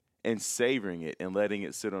longer and savoring it and letting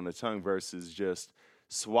it sit on the tongue versus just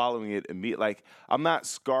swallowing it immediately. Like I'm not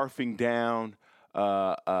scarfing down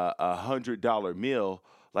a $100 meal.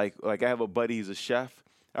 Like I have a buddy, he's a chef.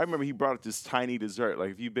 I remember he brought up this tiny dessert. Like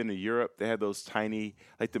if you've been to Europe, they have those tiny,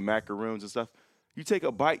 like the macaroons and stuff. You take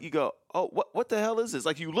a bite, you go, oh, what the hell is this?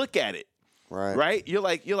 Like you look at it, right? You're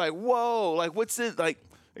like, whoa, like what's this? Like,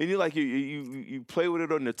 and you're like, you play with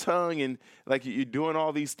it on the tongue, and like you're doing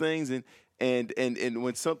all these things, and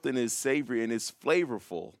when something is savory and it's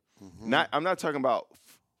flavorful, I'm not talking about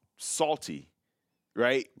salty,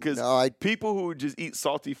 right? Because people who just eat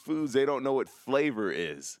salty foods, they don't know what flavor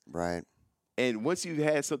is, right? And once you've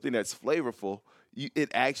had something that's flavorful, you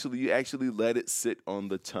actually let it sit on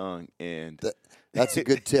the tongue, and that's a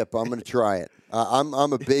good tip. I'm going to try it. I'm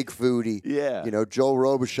a big foodie. Yeah. You know, Joel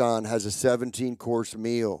Robuchon has a 17-course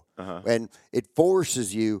meal, and it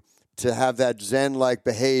forces you to have that Zen-like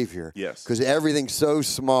behavior. Yes. Because everything's so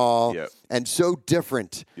small and so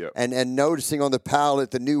different. Yep. And noticing on the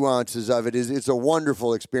palate the nuances of it it's a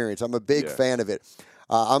wonderful experience. I'm a big fan of it.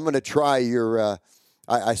 I'm going to try your.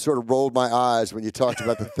 I sort of rolled my eyes when you talked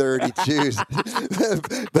about the 30 chews,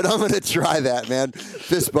 but I'm going to try that, man.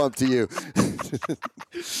 Fist bump to you.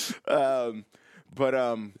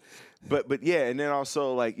 But yeah, and then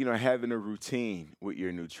also like, you know, having a routine with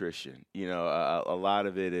your nutrition. You know, a lot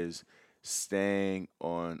of it is staying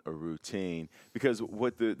on a routine, because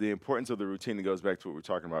what the importance of the routine, it goes back to what we were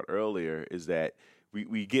talking about earlier, is that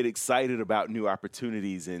we get excited about new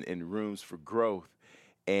opportunities and rooms for growth.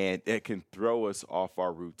 And it can throw us off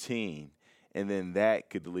our routine, and then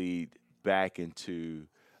that could lead back into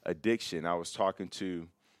addiction. I was talking to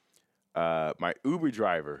my Uber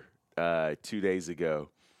driver 2 days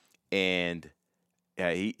ago, and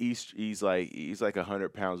he's like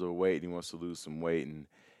 100 pounds overweight, and he wants to lose some weight,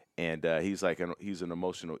 and he's an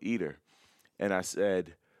emotional eater. And I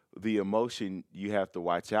said, the emotion you have to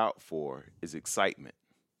watch out for is excitement,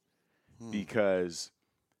 because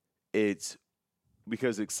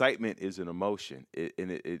excitement is an emotion,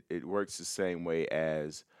 it works the same way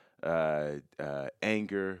as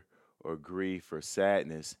anger or grief or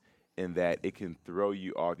sadness, in that it can throw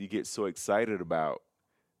you off. You get so excited about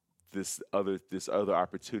this other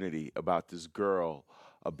opportunity, about this girl,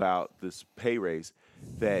 about this pay raise,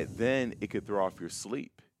 that then it could throw off your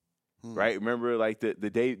sleep. Right? Remember, like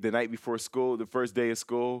the night before school, the first day of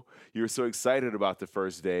school, you were so excited about the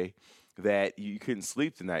first day that you couldn't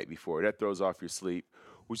sleep the night before. That throws off your sleep,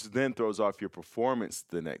 which then throws off your performance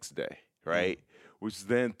the next day, right? Which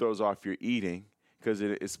then throws off your eating, because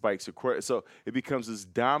it spikes your cortisol. So it becomes this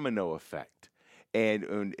domino effect.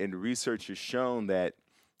 And research has shown that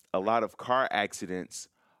a lot of car accidents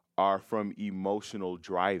are from emotional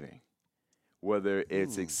driving, whether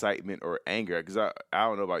it's excitement or anger. Because I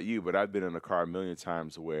don't know about you, but I've been in a car a million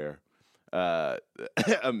times where, not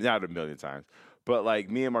a million times, but like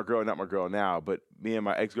me and my girl, not my girl now, but me and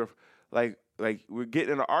my ex-girlfriend, like we're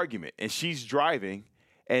getting in an argument, and she's driving,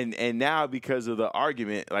 and now because of the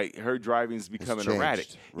argument, like her driving is becoming erratic.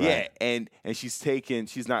 Right. Yeah, and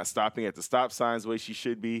she's not stopping at the stop signs the way she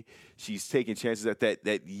should be. She's taking chances at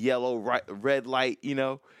that yellow red light, you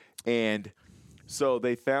know, and so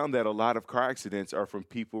they found that a lot of car accidents are from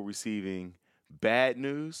people receiving bad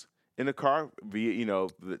news in the car via, you know,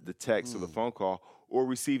 the text or the phone call, or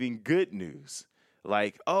receiving good news.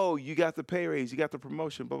 Like, oh, you got the pay raise, you got the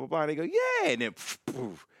promotion, blah, blah, blah. And they go, yeah. And then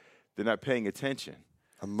poof, they're not paying attention.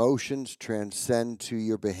 Emotions transcend to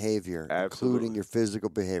your behavior, including your physical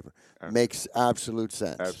behavior. Makes absolute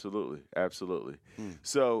sense. Absolutely.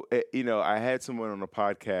 So, you know, I had someone on the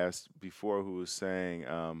podcast before who was saying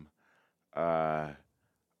our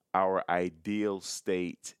ideal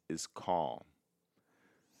state is calm.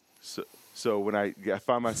 So when I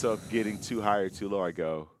find myself getting too high or too low, I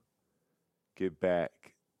go, get back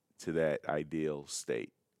to that ideal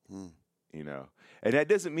state, you know. And that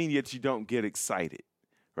doesn't mean that you don't get excited,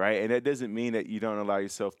 right? And that doesn't mean that you don't allow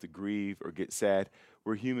yourself to grieve or get sad.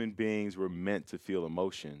 We're human beings. We're meant to feel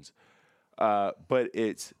emotions. But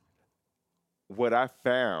it's what I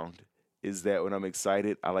found is that when I'm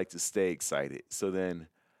excited, I like to stay excited. So then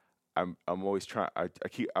I'm always trying.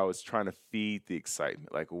 I was trying to feed the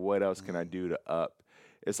excitement. Like, what else can I do to up?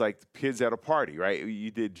 It's like kids at a party, right?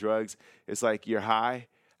 You did drugs. It's like you're high.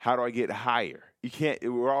 How do I get higher? You can't.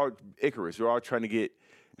 We're all Icarus. We're all trying to get.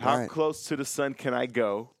 How Right. close to the sun can I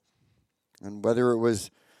go? And whether it was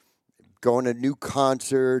going to new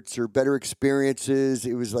concerts or better experiences,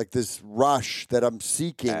 it was like this rush that I'm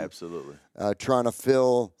seeking, Absolutely. trying to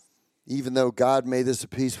fill, even though God made this a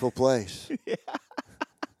peaceful place.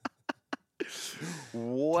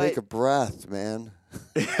 What? Take a breath, man.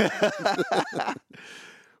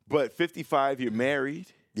 But 55, you're married,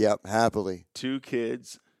 Yep, happily. 2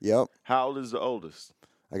 kids. Yep. How old is the oldest?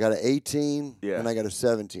 I got an 18 Yeah. and I got a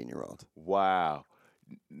 17-year-old. Wow.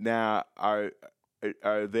 Now, are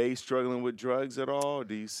they struggling with drugs at all?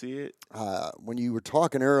 Do you see it? When you were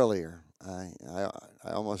talking earlier, I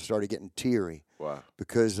almost started getting teary Wow.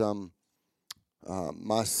 because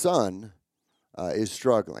my son is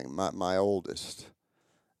struggling, my oldest.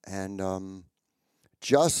 And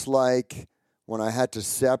just like when I had to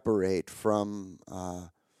separate from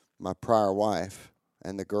my prior wife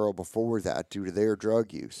and the girl before that due to their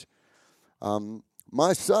drug use,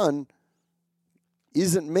 my son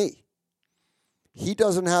isn't me. He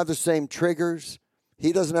doesn't have the same triggers.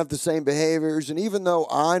 He doesn't have the same behaviors. And even though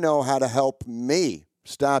I know how to help me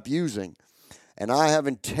stop using, and I have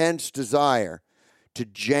intense desire to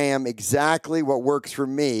jam exactly what works for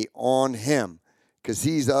me on him, because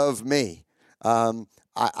he's of me, I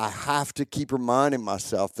have to keep reminding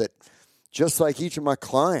myself that just like each of my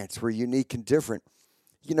clients were unique and different,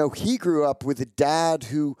 you know, he grew up with a dad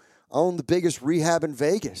who owned the biggest rehab in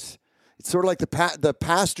Vegas. It's sort of like the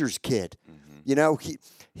pastor's kid. Mm-hmm. You know,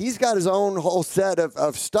 he's got his own whole set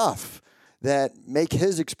of stuff that make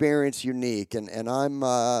his experience unique. And I'm,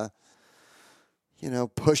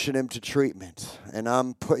 pushing him to treatment. And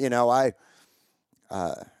I'm for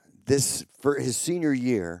his senior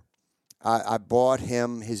year, I bought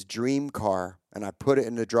him his dream car and I put it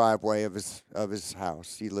in the driveway of his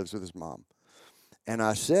house. He lives with his mom. And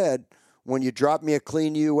I said, when you drop me a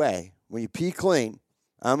clean UA, when you pee clean,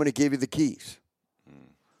 I'm going to give you the keys.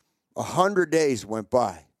 100 days went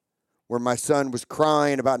by where my son was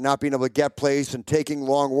crying about not being able to get place and taking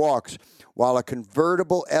long walks while a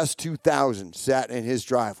convertible S2000 sat in his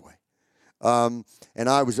driveway. And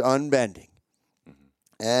I was unbending.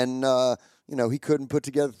 And, he couldn't put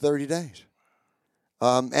together 30 days.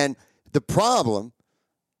 And the problem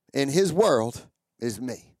in his world is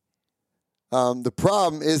me. The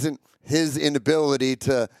problem isn't his inability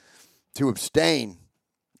to abstain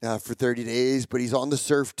for 30 days, but he's on the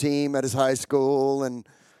surf team at his high school, and,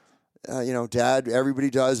 Dad, everybody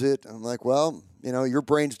does it. I'm like, well, your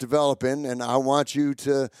brain's developing, and I want you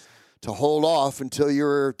to hold off until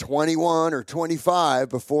you're 21 or 25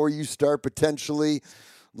 before you start potentially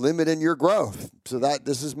limiting your growth. So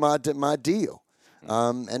this is my deal.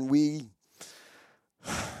 And we,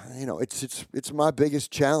 it's my biggest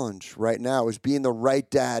challenge right now is being the right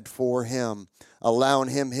dad for him, allowing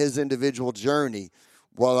him his individual journey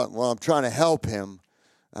while I'm trying to help him.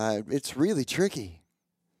 It's really tricky.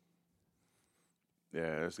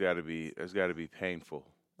 Yeah, it's got to be painful.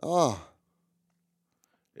 Oh,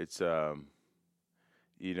 It's the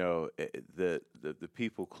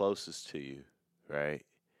people closest to you, right?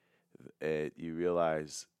 You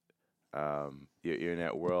realize you're in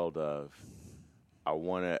that world of I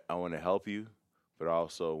want to help you, but I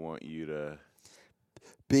also want you to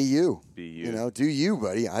be you. Be you. Do you,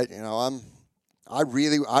 buddy. I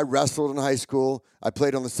wrestled in high school. I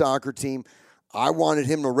played on the soccer team. I wanted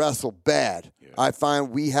him to wrestle bad. Yeah. I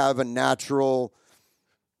find we have a natural,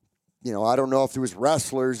 I don't know if there was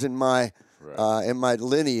wrestlers in my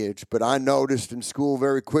lineage, but I noticed in school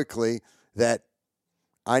very quickly that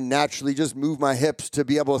I naturally just move my hips to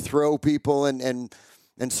be able to throw people and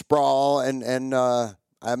sprawl, and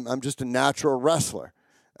I'm just a natural wrestler.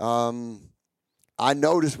 I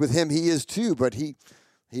noticed with him he is too, but he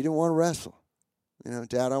didn't want to wrestle.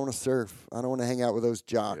 Dad, I want to surf. I don't want to hang out with those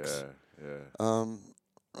jocks. Yeah.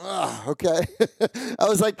 Okay. I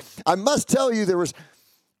was like, I must tell you, there was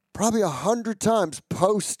probably 100 times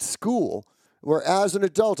post school where, as an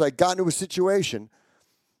adult, I got into a situation,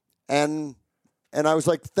 and I was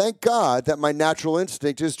like, thank God that my natural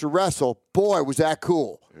instinct is to wrestle. Boy, was that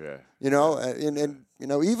cool. Yeah. And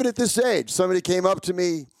even at this age, somebody came up to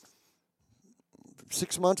me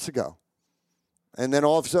 6 months ago. And then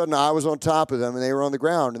all of a sudden I was on top of them and they were on the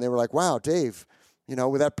ground and they were like, wow, Dave,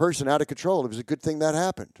 with that person out of control, it was a good thing that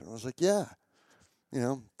happened. And I was like, yeah.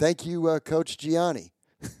 Thank you, Coach Gianni.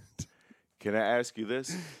 Can I ask you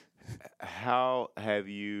this? how have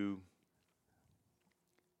you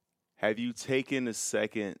taken a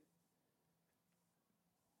second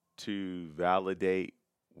to validate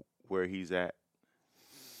where he's at?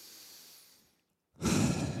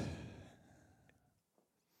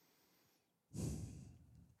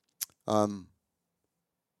 Um,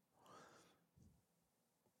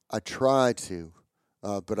 I try to,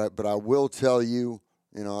 but I will tell you,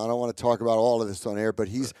 I don't want to talk about all of this on air, but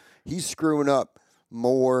he's screwing up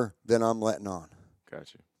more than I'm letting on.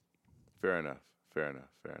 Got you. Fair enough. Fair enough.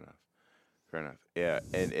 Fair enough. Fair enough. Yeah,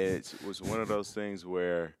 and it was one of those things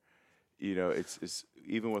where, it's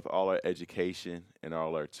even with all our education and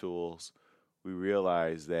all our tools, we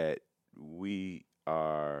realize that we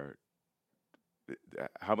are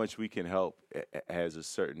how much we can help has a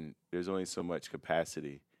certain. There's only so much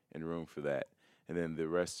capacity and room for that, and then the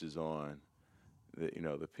rest is on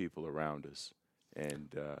the people around us,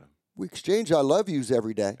 and We exchange I love yous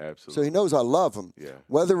every day. absolutely. So he knows I love him. Yeah.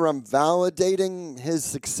 Whether I'm validating his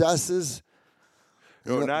successes,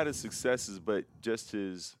 No, not his successes, but just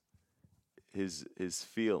his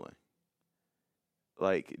feeling.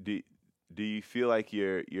 Like, do you feel like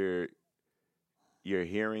you're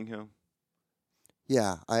hearing him?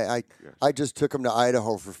 yeah, I Yes. just took him to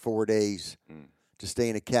Idaho for 4 days Mm. to stay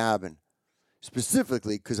in a cabin,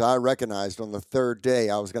 specifically because I recognized on the third day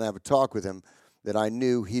I was going to have a talk with him that I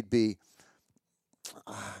knew he'd be,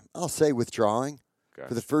 I'll say, withdrawing for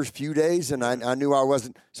Gotcha. the first few days, and I knew I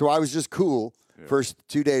wasn't. So I was just cool Yeah. first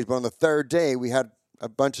 2 days, but on the third day we had a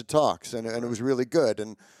bunch of talks, and it was really good.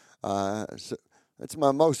 And so that's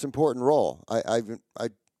my most important role.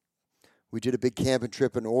 We did a big camping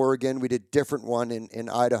trip in Oregon. We did a different one in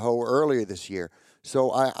Idaho earlier this year. So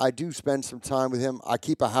I do spend some time with him. I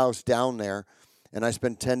keep a house down there, and I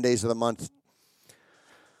spend 10 days of the month,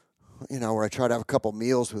 where I try to have a couple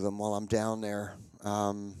meals with him while I'm down there.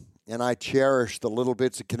 And I cherish the little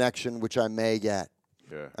bits of connection which I may get,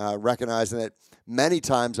 Yeah. recognizing that many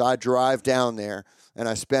times I drive down there and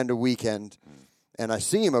I spend a weekend, and I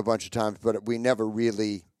see him a bunch of times, but we never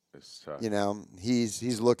really, It's tough.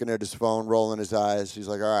 he's looking at his phone, rolling his eyes. He's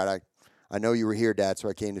like, all right, I know you were here, Dad, so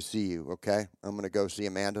I came to see you, okay? I'm going to go see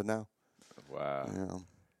Amanda now. Wow. You know.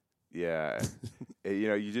 Yeah.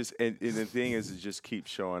 You just and the thing is, it just keeps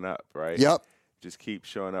showing up, right? Yep. Just keep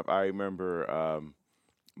showing up. I remember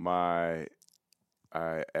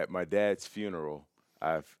at my dad's funeral,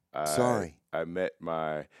 Sorry. I met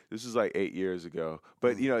this was like 8 years ago,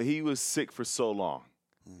 but he was sick for so long,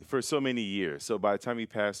 for so many years. So by the time he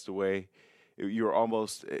passed away, you were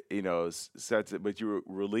almost sad, but you were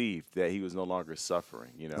relieved that he was no longer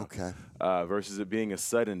suffering. Okay. Versus it being a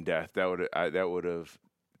sudden death that would have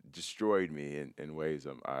destroyed me in ways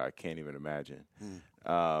I can't even imagine.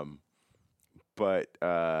 But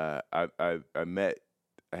I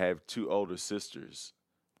have two older sisters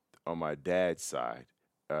on my dad's side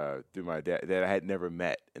through my dad that I had never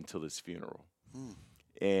met until his funeral.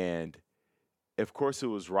 And of course it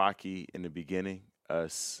was rocky in the beginning,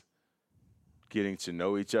 us getting to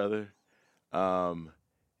know each other.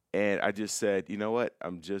 And I just said, you know what?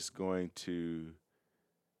 I'm just going to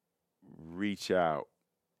reach out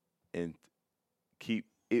and keep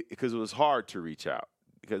it, because it was hard to reach out,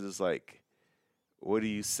 because it's like, what do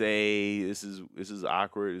you say? This is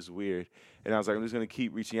awkward. It's weird. And I was like, I'm just going to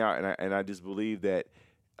keep reaching out. And I just believe that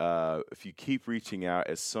if you keep reaching out,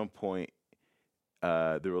 at some point,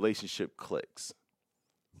 the relationship clicks.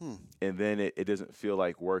 And then it doesn't feel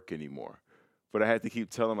like work anymore. But I had to keep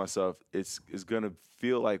telling myself it's going to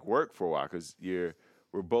feel like work for a while, because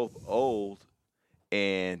we're both old,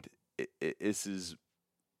 and it is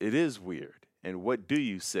weird. And what do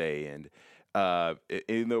you say? And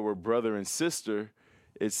even though we're brother and sister,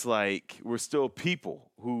 it's like we're still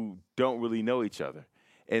people who don't really know each other,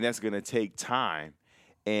 and that's going to take time.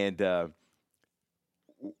 And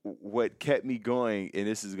what kept me going, and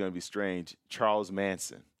this is going to be strange, Charles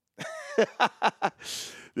Manson.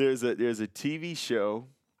 There's a TV show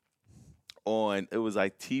on, it was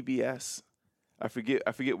like TBS. I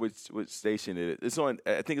forget which station it is. It's on,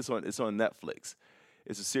 I think it's on Netflix.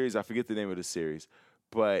 It's a series. I forget the name of the series,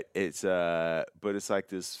 but it's like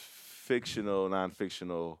this fictional,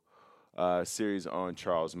 non-fictional series on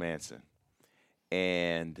Charles Manson,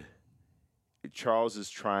 and Charles is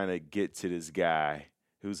trying to get to this guy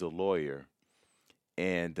who's a lawyer,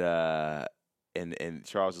 and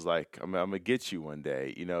Charles is like, I'm gonna get you one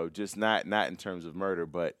day, just not in terms of murder,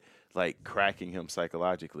 but like cracking him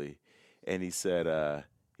psychologically. And he said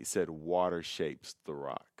water shapes the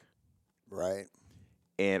rock. Right.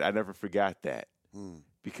 And I never forgot that,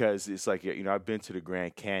 because it's like, I've been to the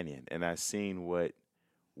Grand Canyon and I've seen what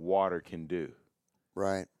water can do.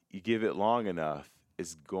 Right. you give it long enough,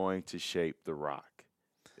 it's going to shape the rock.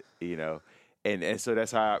 You know, and so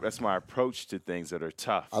that's my approach to things that are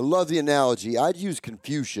tough. I love the analogy. I'd use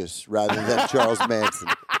Confucius rather than Charles Manson.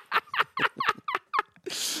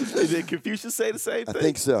 Did Confucius say the same thing? I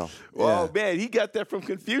think so. Well, yeah. man, he got that from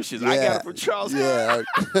Confucius. I got it from Charles. Yeah.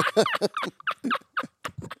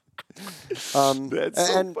 That's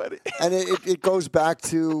so funny. And it goes back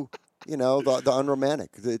to, you know, the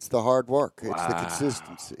unromantic. It's the hard work. It's the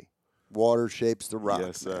consistency. Water shapes the rock.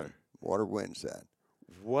 Yes, sir. Man. Water wins that.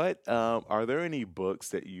 What are there any books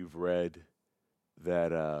that you've read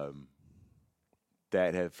that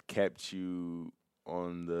that have kept you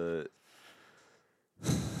on the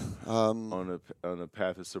on a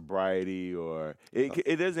path of sobriety, or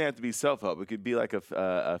it doesn't have to be self-help. It could be like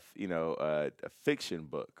a fiction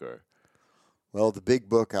book or. Well, the big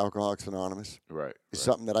book, Alcoholics Anonymous, is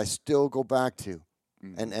something that I still go back to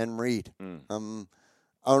and read.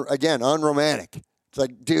 Again, unromantic. It's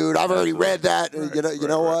like, dude, I've already read that. You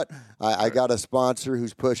know what? I got a sponsor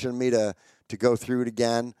who's pushing me to go through it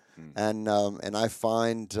again, and I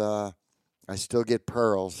find I still get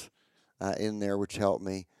pearls in there, which help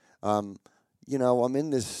me. You know, I'm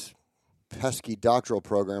in this pesky doctoral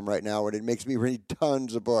program right now, and it makes me read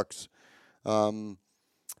tons of books. I'm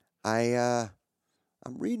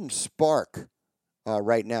reading Spark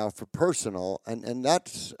right now for personal, and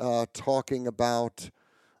that's talking about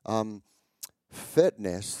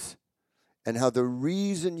fitness and how the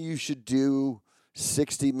reason you should do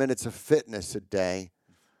 60 minutes of fitness a day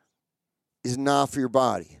is not for your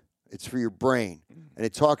body. It's for your brain. And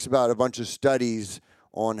it talks about a bunch of studies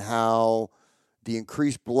on how the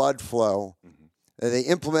increased blood flow. They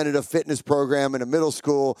implemented a fitness program in a middle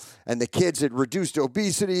school, and the kids had reduced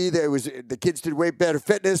obesity. The kids did way better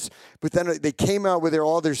fitness, but then they came out with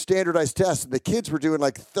all their standardized tests, and the kids were doing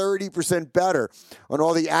like 30% better on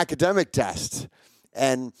all the academic tests,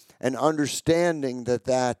 and understanding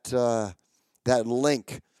that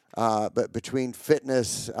link between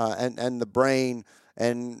fitness and the brain,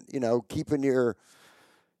 and you know, keeping your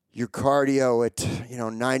cardio at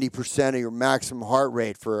 90% of your maximum heart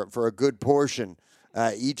rate for a good portion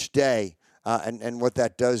each day, and what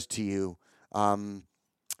that does to you. And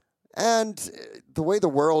the way the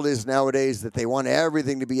world is nowadays, that they want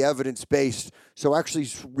everything to be evidence-based. So actually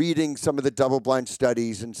reading some of the double-blind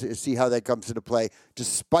studies and see how that comes into play,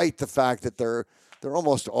 despite the fact that they're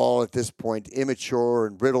almost all at this point immature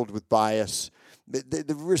and riddled with bias.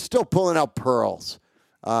 We're still pulling out pearls.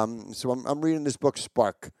 So I'm reading this book,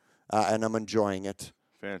 Spark, and I'm enjoying it.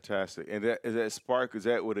 Fantastic. And is that Spark, is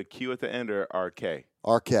that with a Q at the end or RK?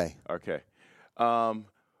 RK. RK.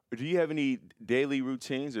 Do you have any daily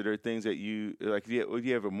routines? Are there things that you like? Do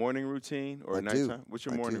you have a morning routine or a nighttime? What's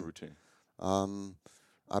your morning routine?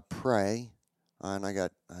 I pray, and I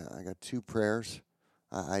got 2 prayers.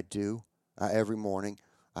 I do every morning.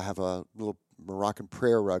 I have a little Moroccan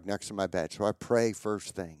prayer rug next to my bed, so I pray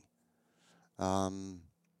first thing. I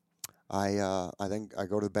think I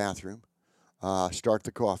go to the bathroom, start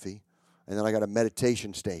the coffee, and then I got a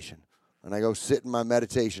meditation station, and I go sit in my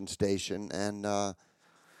meditation station. And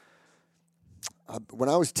when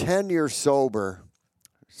I was 10 years sober,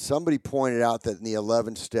 somebody pointed out that in the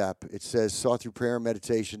 11th step, it says, sought through prayer and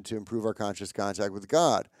meditation to improve our conscious contact with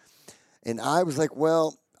God. And I was like,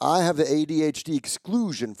 well, I have the ADHD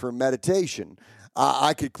exclusion for meditation.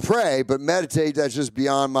 I could pray, but meditate, that's just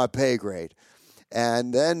beyond my pay grade.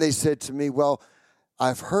 And then they said to me, well,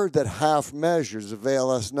 I've heard that half measures avail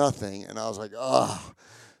us nothing. And I was like, oh,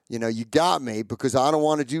 you got me, because I don't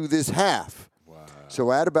want to do this half. Wow.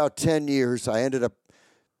 So at about 10 years, I ended up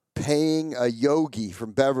paying a yogi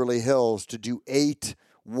from Beverly Hills to do 8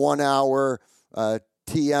 one-hour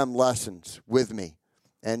TM lessons with me.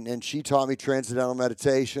 And she taught me transcendental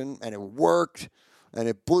meditation, and it worked, and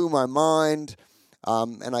it blew my mind.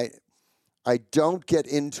 And I don't get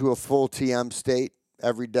into a full TM state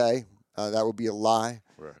every day. That would be a lie.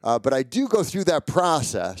 Right. But I do go through that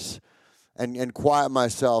process and quiet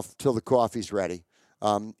myself till the coffee's ready.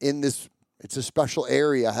 It's a special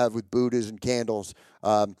area I have with Buddhas and candles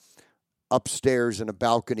upstairs in a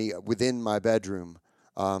balcony within my bedroom.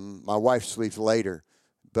 My wife sleeps later,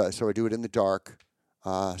 so I do it in the dark.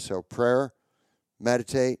 So prayer,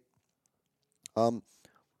 meditate.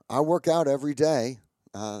 I work out every day.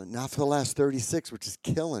 Not for the last 36, which is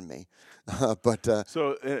killing me.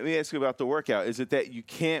 So let me ask you about the workout. Is it that you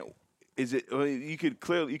can't? Is it you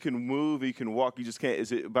can move, you can walk, you just can't?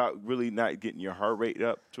 Is it about really not getting your heart rate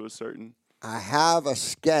up to a certain? I have a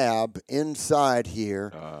scab inside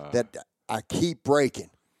here that I keep breaking,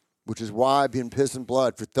 which is why I've been pissing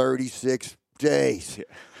blood for 36 days. Yeah.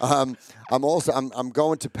 I'm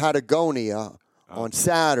going to Patagonia on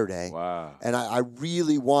Saturday. Wow. And I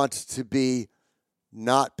really want to be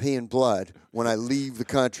not peeing blood when I leave the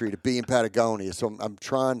country to be in Patagonia. So I'm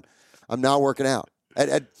now working out.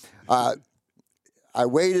 I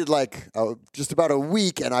waited like just about a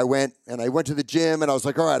week, and I went to the gym, and I was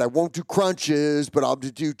like, all right, I won't do crunches, but I'll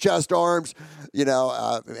do chest arms, and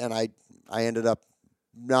I ended up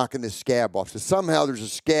knocking this scab off. So somehow there's a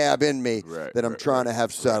scab in me that I'm trying to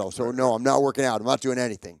have settle. So no, I'm not working out. I'm not doing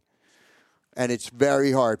anything. And it's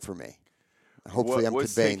very hard for me. Hopefully I'm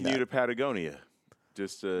what's conveying taking that. you to Patagonia?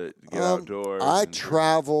 Just to get outdoors? I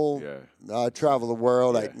travel. I travel the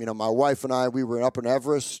world. Yeah. My wife and I, we were up in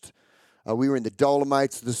Everest. We were in the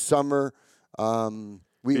Dolomites this summer.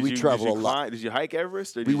 We traveled a lot. Did you hike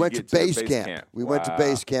Everest? Or We went to base camp. We went to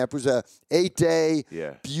base camp. It was a 8-day,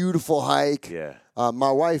 beautiful hike. Yeah.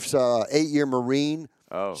 My wife's 8-year Marine.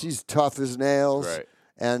 Oh. She's tough as nails. Right.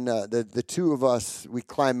 And the two of us, we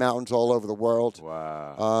climb mountains all over the world.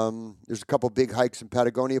 Wow. There's a couple big hikes in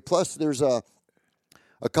Patagonia. Plus, there's a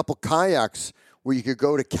couple kayaks where you could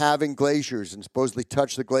go to calving glaciers and supposedly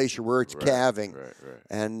touch the glacier where it's calving. Right.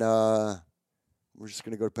 And we're just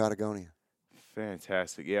going to go to Patagonia.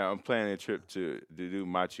 Fantastic. Yeah, I'm planning a trip to do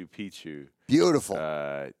Machu Picchu. Beautiful.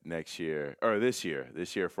 Next year, or this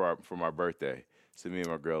year for my birthday. So me and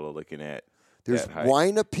my girl are looking at There's that hike.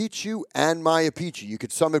 Huayna Picchu and Maya Picchu. You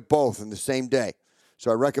could summit both in the same day.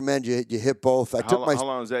 So I recommend you hit both. How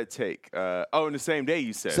long does that take? In the same day,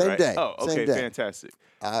 you said, same right? day. Oh, okay, same day. Fantastic.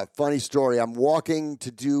 Funny story. I'm walking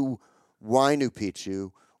to do Huayna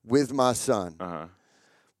Picchu with my son. Uh-huh.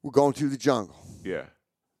 We're going through the jungle. Yeah.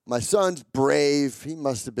 My son's brave. He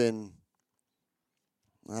must have been,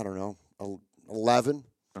 I don't know, 11.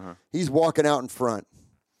 Uh-huh. He's walking out in front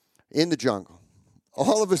in the jungle.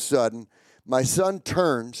 All of a sudden, my son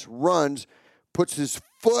turns, runs, puts his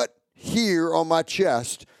foot here on my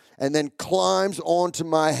chest, and then climbs onto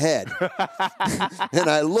my head. And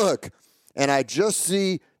I look, and I just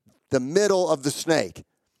see the middle of the snake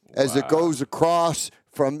as it goes across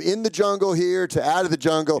from in the jungle here to out of the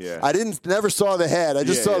jungle. Yeah. I never saw the head. I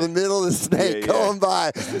just saw the middle of the snake going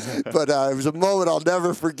by. But it was a moment I'll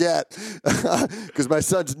never forget because my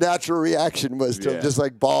son's natural reaction was to just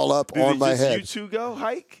like ball up on my head. Did you two go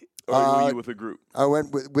hike, or were you with a group? I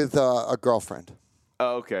went with a girlfriend.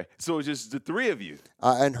 Oh, okay. So it was just the three of you?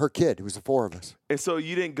 And her kid. It was the four of us. And so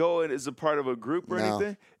you didn't go in as a part of a group or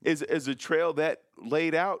anything? Is a trail that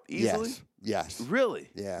laid out easily? Yes. Really?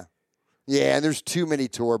 Yeah. Yeah, and there's too many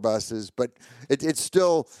tour buses, but it's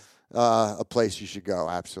still a place you should go,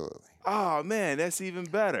 absolutely. Oh, man, that's even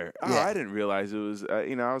better. Oh, Yeah. I didn't realize it was, I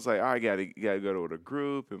was like, I got to go to a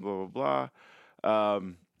group and blah, blah, blah.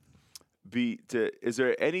 Is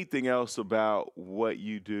there anything else about what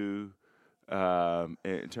you do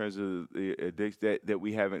in terms of the addiction that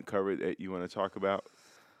we haven't covered that you want to talk about?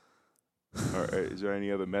 Or is there any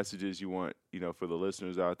other messages you want, for the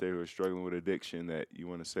listeners out there who are struggling with addiction that you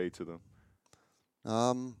want to say to them?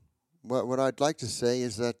 What I'd like to say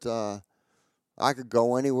is that I could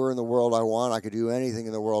go anywhere in the world I want. I could do anything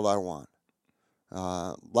in the world I want.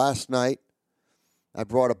 Last night, I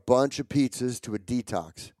brought a bunch of pizzas to a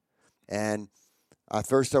detox. And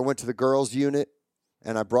first I went to the girls' unit,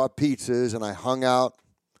 and I brought pizzas, and I hung out.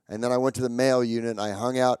 And then I went to the male unit, and I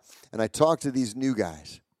hung out, and I talked to these new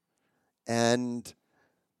guys. And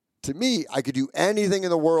to me, I could do anything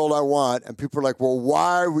in the world I want. And people are like, well,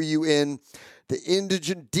 why were you in the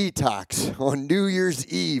indigent detox on New Year's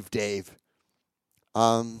Eve, Dave?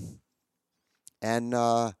 And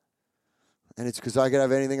it's because I could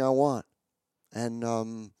have anything I want.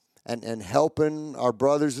 And helping our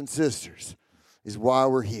brothers and sisters is why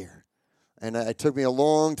we're here. And it took me a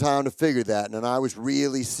long time to figure that, and I was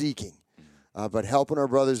really seeking. But helping our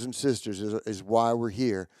brothers and sisters is why we're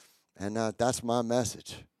here. And that's my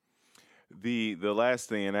message. The last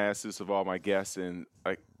thing, and I ask this of all my guests, you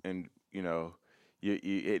don't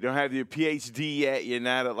have your PhD yet, you're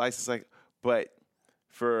not a licensed, but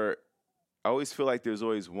I always feel like there's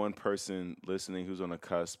always one person listening who's on the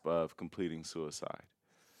cusp of completing suicide.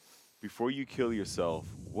 Before you kill yourself,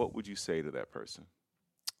 what would you say to that person?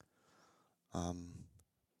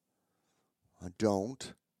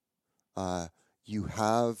 Don't. You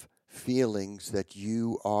have feelings that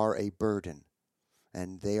you are a burden.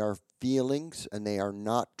 And they are feelings, and they are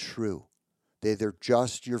not true. They're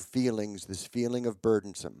just your feelings, this feeling of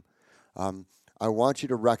burdensome. I want you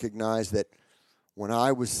to recognize that when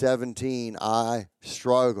I was 17, I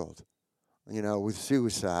struggled, with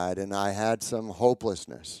suicide, and I had some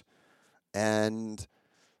hopelessness. And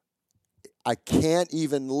I can't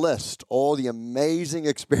even list all the amazing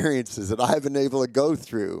experiences that I've been able to go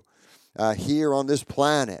through here on this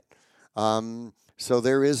planet. So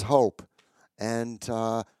there is hope. And,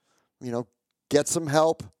 get some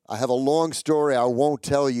help. I have a long story I won't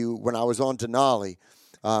tell you when I was on Denali,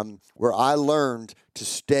 where I learned to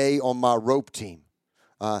stay on my rope team.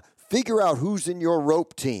 Figure out who's in your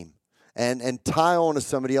rope team and tie on to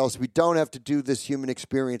somebody else. We don't have to do this human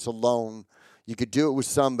experience alone. You could do it with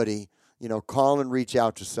somebody. Call and reach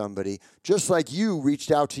out to somebody. Just like you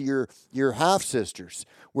reached out to your half-sisters,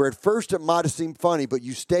 where at first it might have seemed funny, but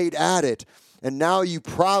you stayed at it. And now you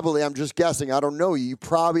probably, I'm just guessing, I don't know you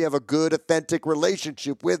probably have a good, authentic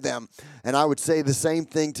relationship with them. And I would say the same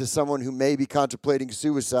thing to someone who may be contemplating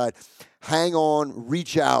suicide. Hang on,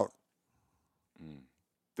 reach out.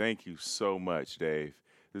 Thank you so much, Dave.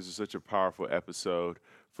 This is such a powerful episode.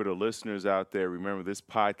 For the listeners out there, remember this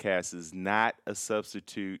podcast is not a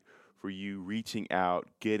substitute for you reaching out,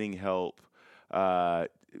 getting help, calling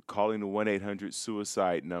the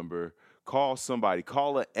 1-800-SUICIDE number. Call somebody.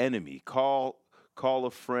 Call an enemy. Call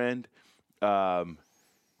a friend.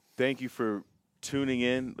 Thank you for tuning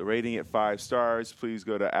in, rating it 5 stars. Please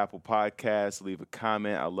go to Apple Podcasts, leave a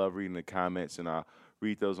comment. I love reading the comments, and I'll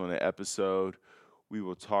read those on the episode. We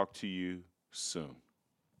will talk to you soon.